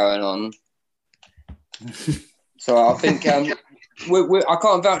that were going on. So I think I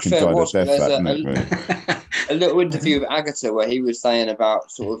can't vouch for it, but there's a little interview with Agatha where he was saying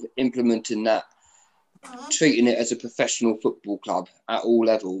about sort of implementing that, treating it as a professional football club at all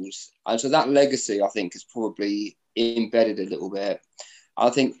levels. And so that legacy, I think, is probably embedded a little bit.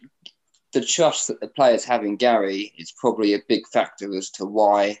 I think the trust that the players have in Gary is probably a big factor as to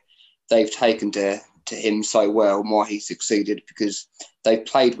why they've taken to him so well and why he succeeded, because they've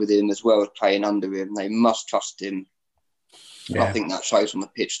played with him as well as playing under him. They must trust him. I think that shows on the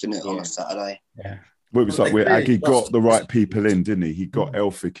pitch, didn't it, on a Saturday? Yeah. Well, it was like Aggie got the right people in, didn't he? He got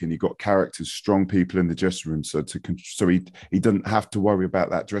Elphick in, he got characters, strong people in the dressing room, so he didn't have to worry about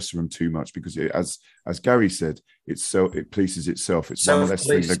that dressing room too much because, as Gary said, it polices itself. It's one less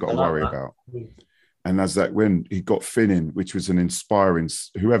thing they've got to worry about. And as that when he got Finn in, which was an inspiring,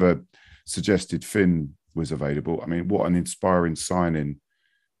 whoever suggested Finn was available. I mean, what an inspiring signing!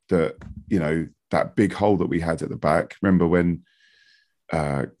 That that big hole that we had at the back. Remember when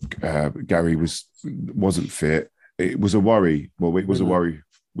Gary wasn't fit? It was a worry. Well, it was a worry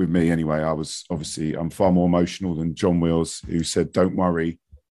with me anyway. I'm far more emotional than John Wills, who said, "Don't worry,"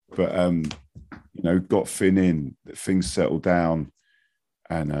 but got Finn in. Things settled down,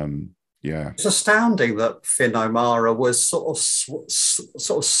 and it's astounding that Finn O'Mara was sort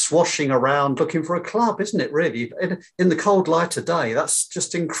of swashing around looking for a club, isn't it? Really, in the cold light of day, that's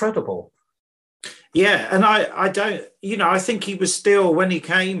just incredible. Yeah, and I don't, I think he was still, when he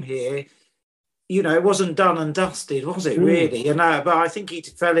came here, it wasn't done and dusted, was it, really? But I think he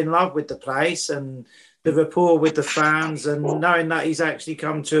fell in love with the place and the rapport with the fans, and knowing that he's actually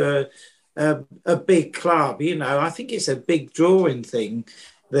come to a big club, I think it's a big drawing thing,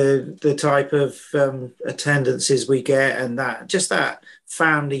 the type of attendances we get, and that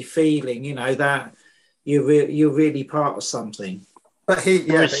family feeling, that you're really part of something. But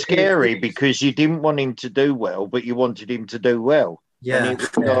it was scary because you didn't want him to do well, but you wanted him to do well. Yeah.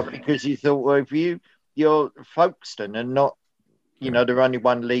 Because you thought, well, if you're Folkestone and not, they're only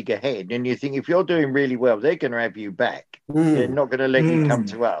one league ahead, and you think if you're doing really well, they're going to have you back. They're not going to let you come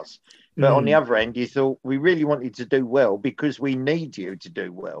to us. But on the other end, you thought, we really want you to do well because we need you to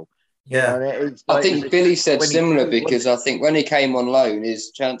do well. Yeah. I think Billy said similar because I think when he came on loan,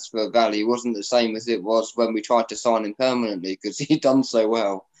 his transfer value wasn't the same as it was when we tried to sign him permanently because he'd done so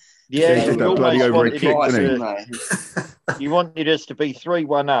well. Yeah, he did that bloody over a kick, didn't he? You wanted us to be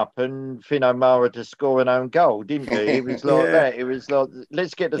 3-1 up and Finn O'Mara to score an own goal, didn't you? It was like that. It was like,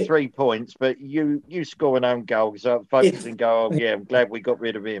 let's get the 3 points, but you score an own goal. So folks can go, oh, yeah, I'm glad we got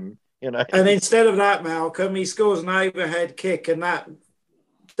rid of him. And instead of that, Malcolm, he scores an overhead kick, and that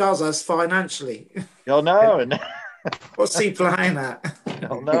does us financially. Oh no! What's he playing at?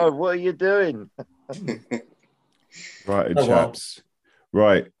 Oh no! What are you doing? Right, chaps.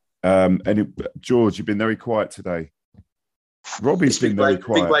 Right. George, you've been very quiet today. Robbie's been very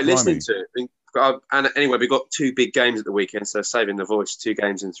quiet. Been great listening to it. And anyway, we got 2 big games at the weekend, so saving the voice. 2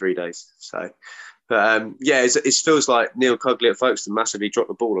 games in 3 days. So, but it feels like Neil Cugley at Folkestone massively dropped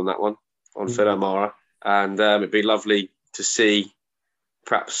the ball on that one on Finn O'Mara, and it'd be lovely to see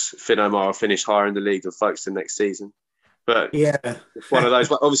perhaps Finn O'Mara finish higher in the league than Folkestone next season. But it's one of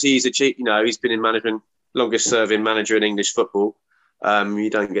those. Obviously, he's he's been in management, longest serving manager in English football. You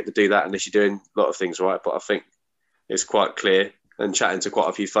don't get to do that unless you're doing a lot of things right. But I think it's quite clear. And chatting to quite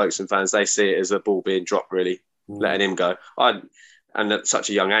a few Folkestone fans, they see it as a ball being dropped, really, letting him go. And at such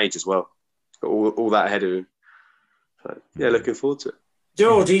a young age as well, got all that ahead of him. So, looking forward to it.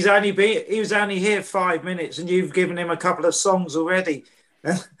 George, he was only here 5 minutes, and you've given him a couple of songs already.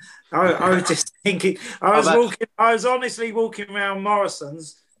 I was just thinking. I was honestly walking around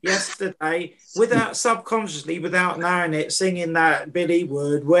Morrison's yesterday, subconsciously, without knowing it, singing that Billy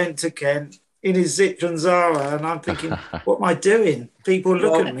Wood went to Kent in his Citroen Zara, and I'm thinking, what am I doing? People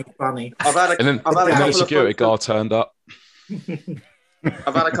look at me funny. I've had a couple of security guard turned up.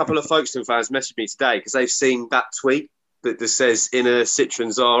 I've had a couple of Folkestone fans message me today because they've seen that tweet that just says in a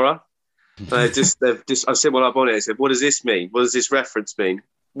Citroen Zara. They've just I said, well, up on it. I said, what does this mean? What does this reference mean?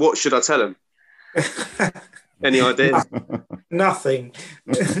 What should I tell them? Any ideas? Nothing.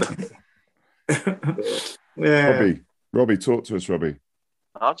 Robbie, talk to us, Robbie.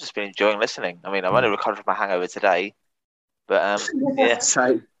 I've just been enjoying listening. I mean, I've only recovered from my hangover today, but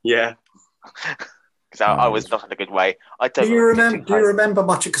Same. Yeah. Because I was not in a good way. Do you remember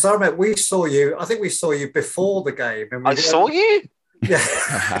much? Because I remember we saw you. I think we saw you before the game. I saw you. Yeah.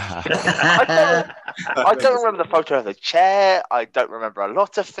 I don't remember the photo of the chair. I don't remember a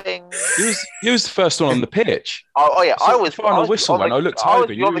lot of things. He was the first one on the pitch. Oh yeah, so I was trying to whistle when I looked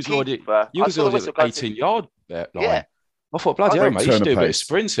over. You was already at the 18-yard line. Yeah. I thought, bloody hell, mate, you should do a bit of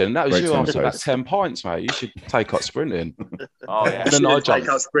sprinting. That was you after about 10 pints, mate. You should take up sprinting. Oh yeah. And then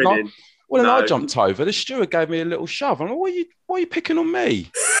I jumped over. The steward gave me a little shove. I'm like, why are you picking on me?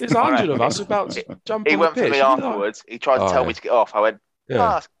 There's 100 of us about to jump on the pitch. He went for me afterwards. He tried to tell me to get off. I went,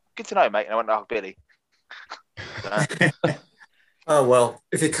 good to know, mate. And I went, oh, Billy. Oh, well,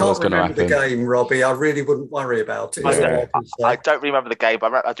 if you can't remember the game, Robbie, I really wouldn't worry about it. I don't remember the game,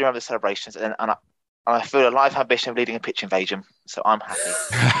 but I do remember the celebrations. And I feel a life ambition of leading a pitch invasion. So I'm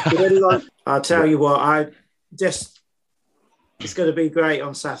happy. I'll tell you what, It's going to be great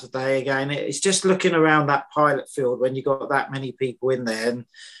on Saturday again. It's just looking around that pilot field when you've got that many people in there,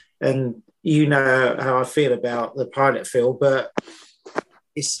 and you know how I feel about the pilot field, but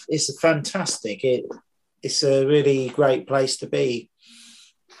it's fantastic. It's a really great place to be.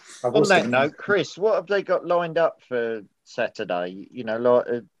 On that note, Chris, what have they got lined up for Saturday? You know,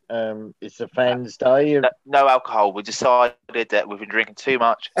 like it's a fans' day. No alcohol. We decided that we've been drinking too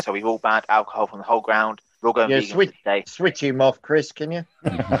much, so we've all banned alcohol from the whole ground. We're all going vegan today. Switch him off, Chris, can you?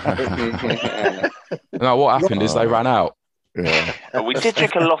 No, what happened is they ran out. Yeah. We did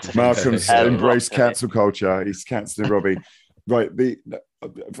drink a lot of Malcolm's embraced cancel culture. He's cancelling Robbie. Right.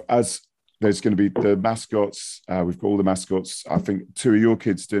 As there's going to be the mascots. We've got all the mascots. I think 2 of your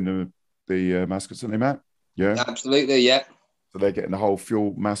kids doing the mascots, aren't they, Matt? Yeah. Absolutely, yeah. So they're getting the whole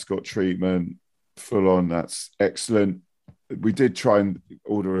fuel mascot treatment full on. That's excellent. We did try and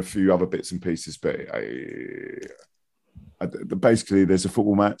order a few other bits and pieces, but basically there's a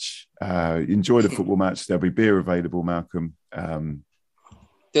football match. Enjoy the football match. There'll be beer available, Malcolm.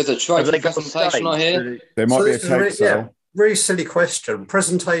 There's a trophy presentation I hear. There might be a cake sale. Really silly question.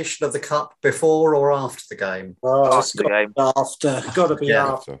 Presentation of the cup before or after the game? After the game. After. Got to be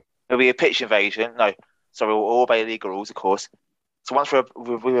after. There'll be a pitch invasion. No, sorry, we'll all obey legal rules, of course. So once we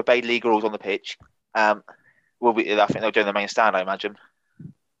obey legal rules on the pitch, I think they'll do the main stand, I imagine.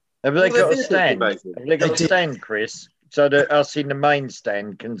 Have they got a stand? Have they got a stand, Chris, so that us in the main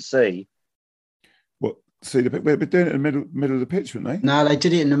stand can see? What? See, they've been doing it in the middle of the pitch, weren't they? No, they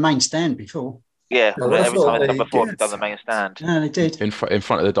did it in the main stand before. Yeah, every time they've done before, they've done the main stand. No, they did. In front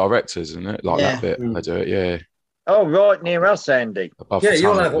of the directors, isn't it? Like that bit. They do it, yeah. Oh, right near us, Andy.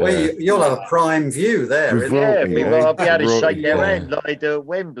 You'll have a prime view there. I'll be able to shake their hand like they do at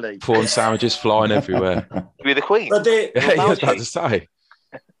Wembley. Prawn sandwiches flying everywhere. Be the Queen. I was about to say.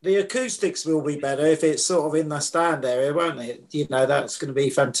 The acoustics will be better if it's sort of in the stand area, won't it? You know, that's going to be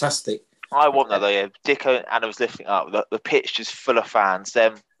fantastic. I want that though. Yeah. Dicko and Anna was lifting up. The pitch just full of fans.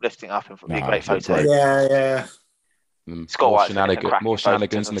 Them lifting up and be a great photo. Yeah. More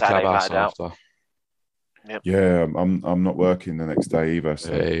shenanigans in the clubhouse after. Yep. Yeah, I'm not working the next day either.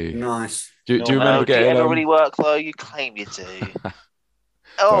 So. Hey. Nice. Do you remember getting? Do you ever really work though? You claim you do.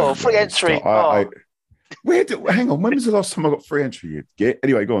 Free entry. Hang on. When was the last time I got free entry?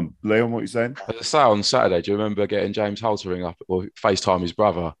 Anyway, go on, Leon. What are you saying? As I say, on Saturday, do you remember getting James Hull to ring up or FaceTime his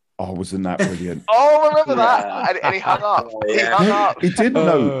brother? Oh, wasn't that brilliant? I remember that. And he hung up. He didn't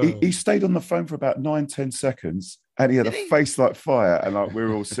know. He stayed on the phone for about 9-10 seconds, and he had a face like fire, and like we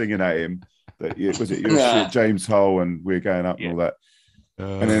were all singing at him. James Hull, and we're going up and all that.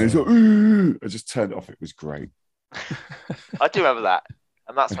 And then he's like, ooh, I just turned it off. It was great. I do remember that.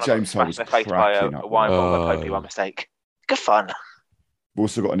 And that's when James I got smashed in the face by a wine bottle by Kobe by mistake. Good fun. We've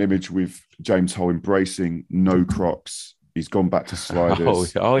also got an image with James Hull embracing no Crocs. He's gone back to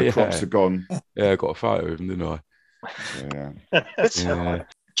sliders. The Crocs are gone. Yeah, I got a photo of him, didn't I? Yeah.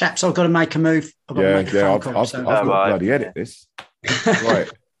 Chaps, I've got to make a move. I've got to bloody edit this. Right.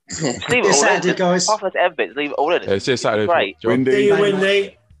 Leave it Saturday, guys. Half of the bits, leave it all in. It's just Saturday. Great. Windy. See you,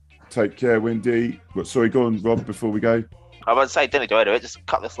 Windy. Take care, Windy. Sorry, go on, Rob, before we go. I would say, don't enjoy it. Just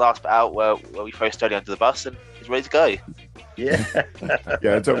cut this last bit out where we throw Stoney under the bus and he's ready to go. Yeah.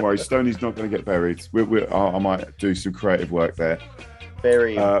 Yeah, don't worry. Stoney's not going to get buried. I might do some creative work there.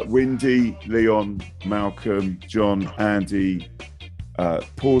 Bury Windy, Leon, Malcolm, John, Andy,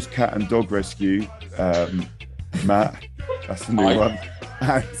 Paws Cat and Dog Rescue, Matt, that's the new one,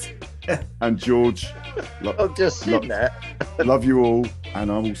 and George. I've just seen that. Love you all,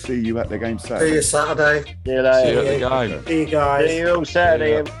 and I will see you at the game Saturday. See you Saturday. See you later. See you at the game. See you guys. See you all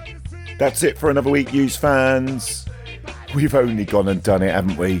Saturday. That's it for another week, News fans. We've only gone and done it,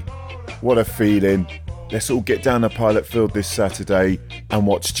 haven't we? What a feeling. Let's all get down the pilot field this Saturday and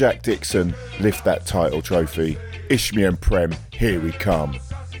watch Jack Dixon lift that title trophy. Ishmi and Prem, here we come.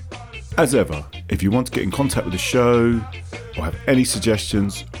 As ever, if you want to get in contact with the show or have any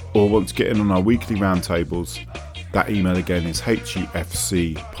suggestions or want to get in on our weekly roundtables, that email again is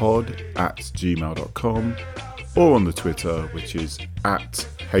hufcpod@gmail.com or on the Twitter, which is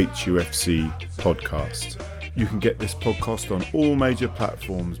 @hufcpodcast. You can get this podcast on all major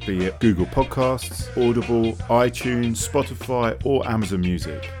platforms, be it Google Podcasts, Audible, iTunes, Spotify or Amazon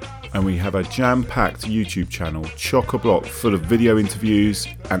Music. And we have a jam-packed YouTube channel, chock-a-block, full of video interviews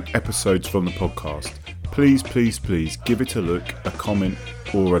and episodes from the podcast. Please, please, please give it a look, a comment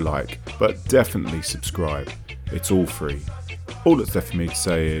or a like, but definitely subscribe. It's all free. All that's left for me to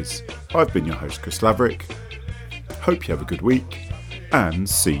say is, I've been your host, Chris Laverick. Hope you have a good week and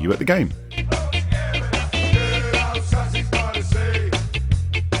see you at the game.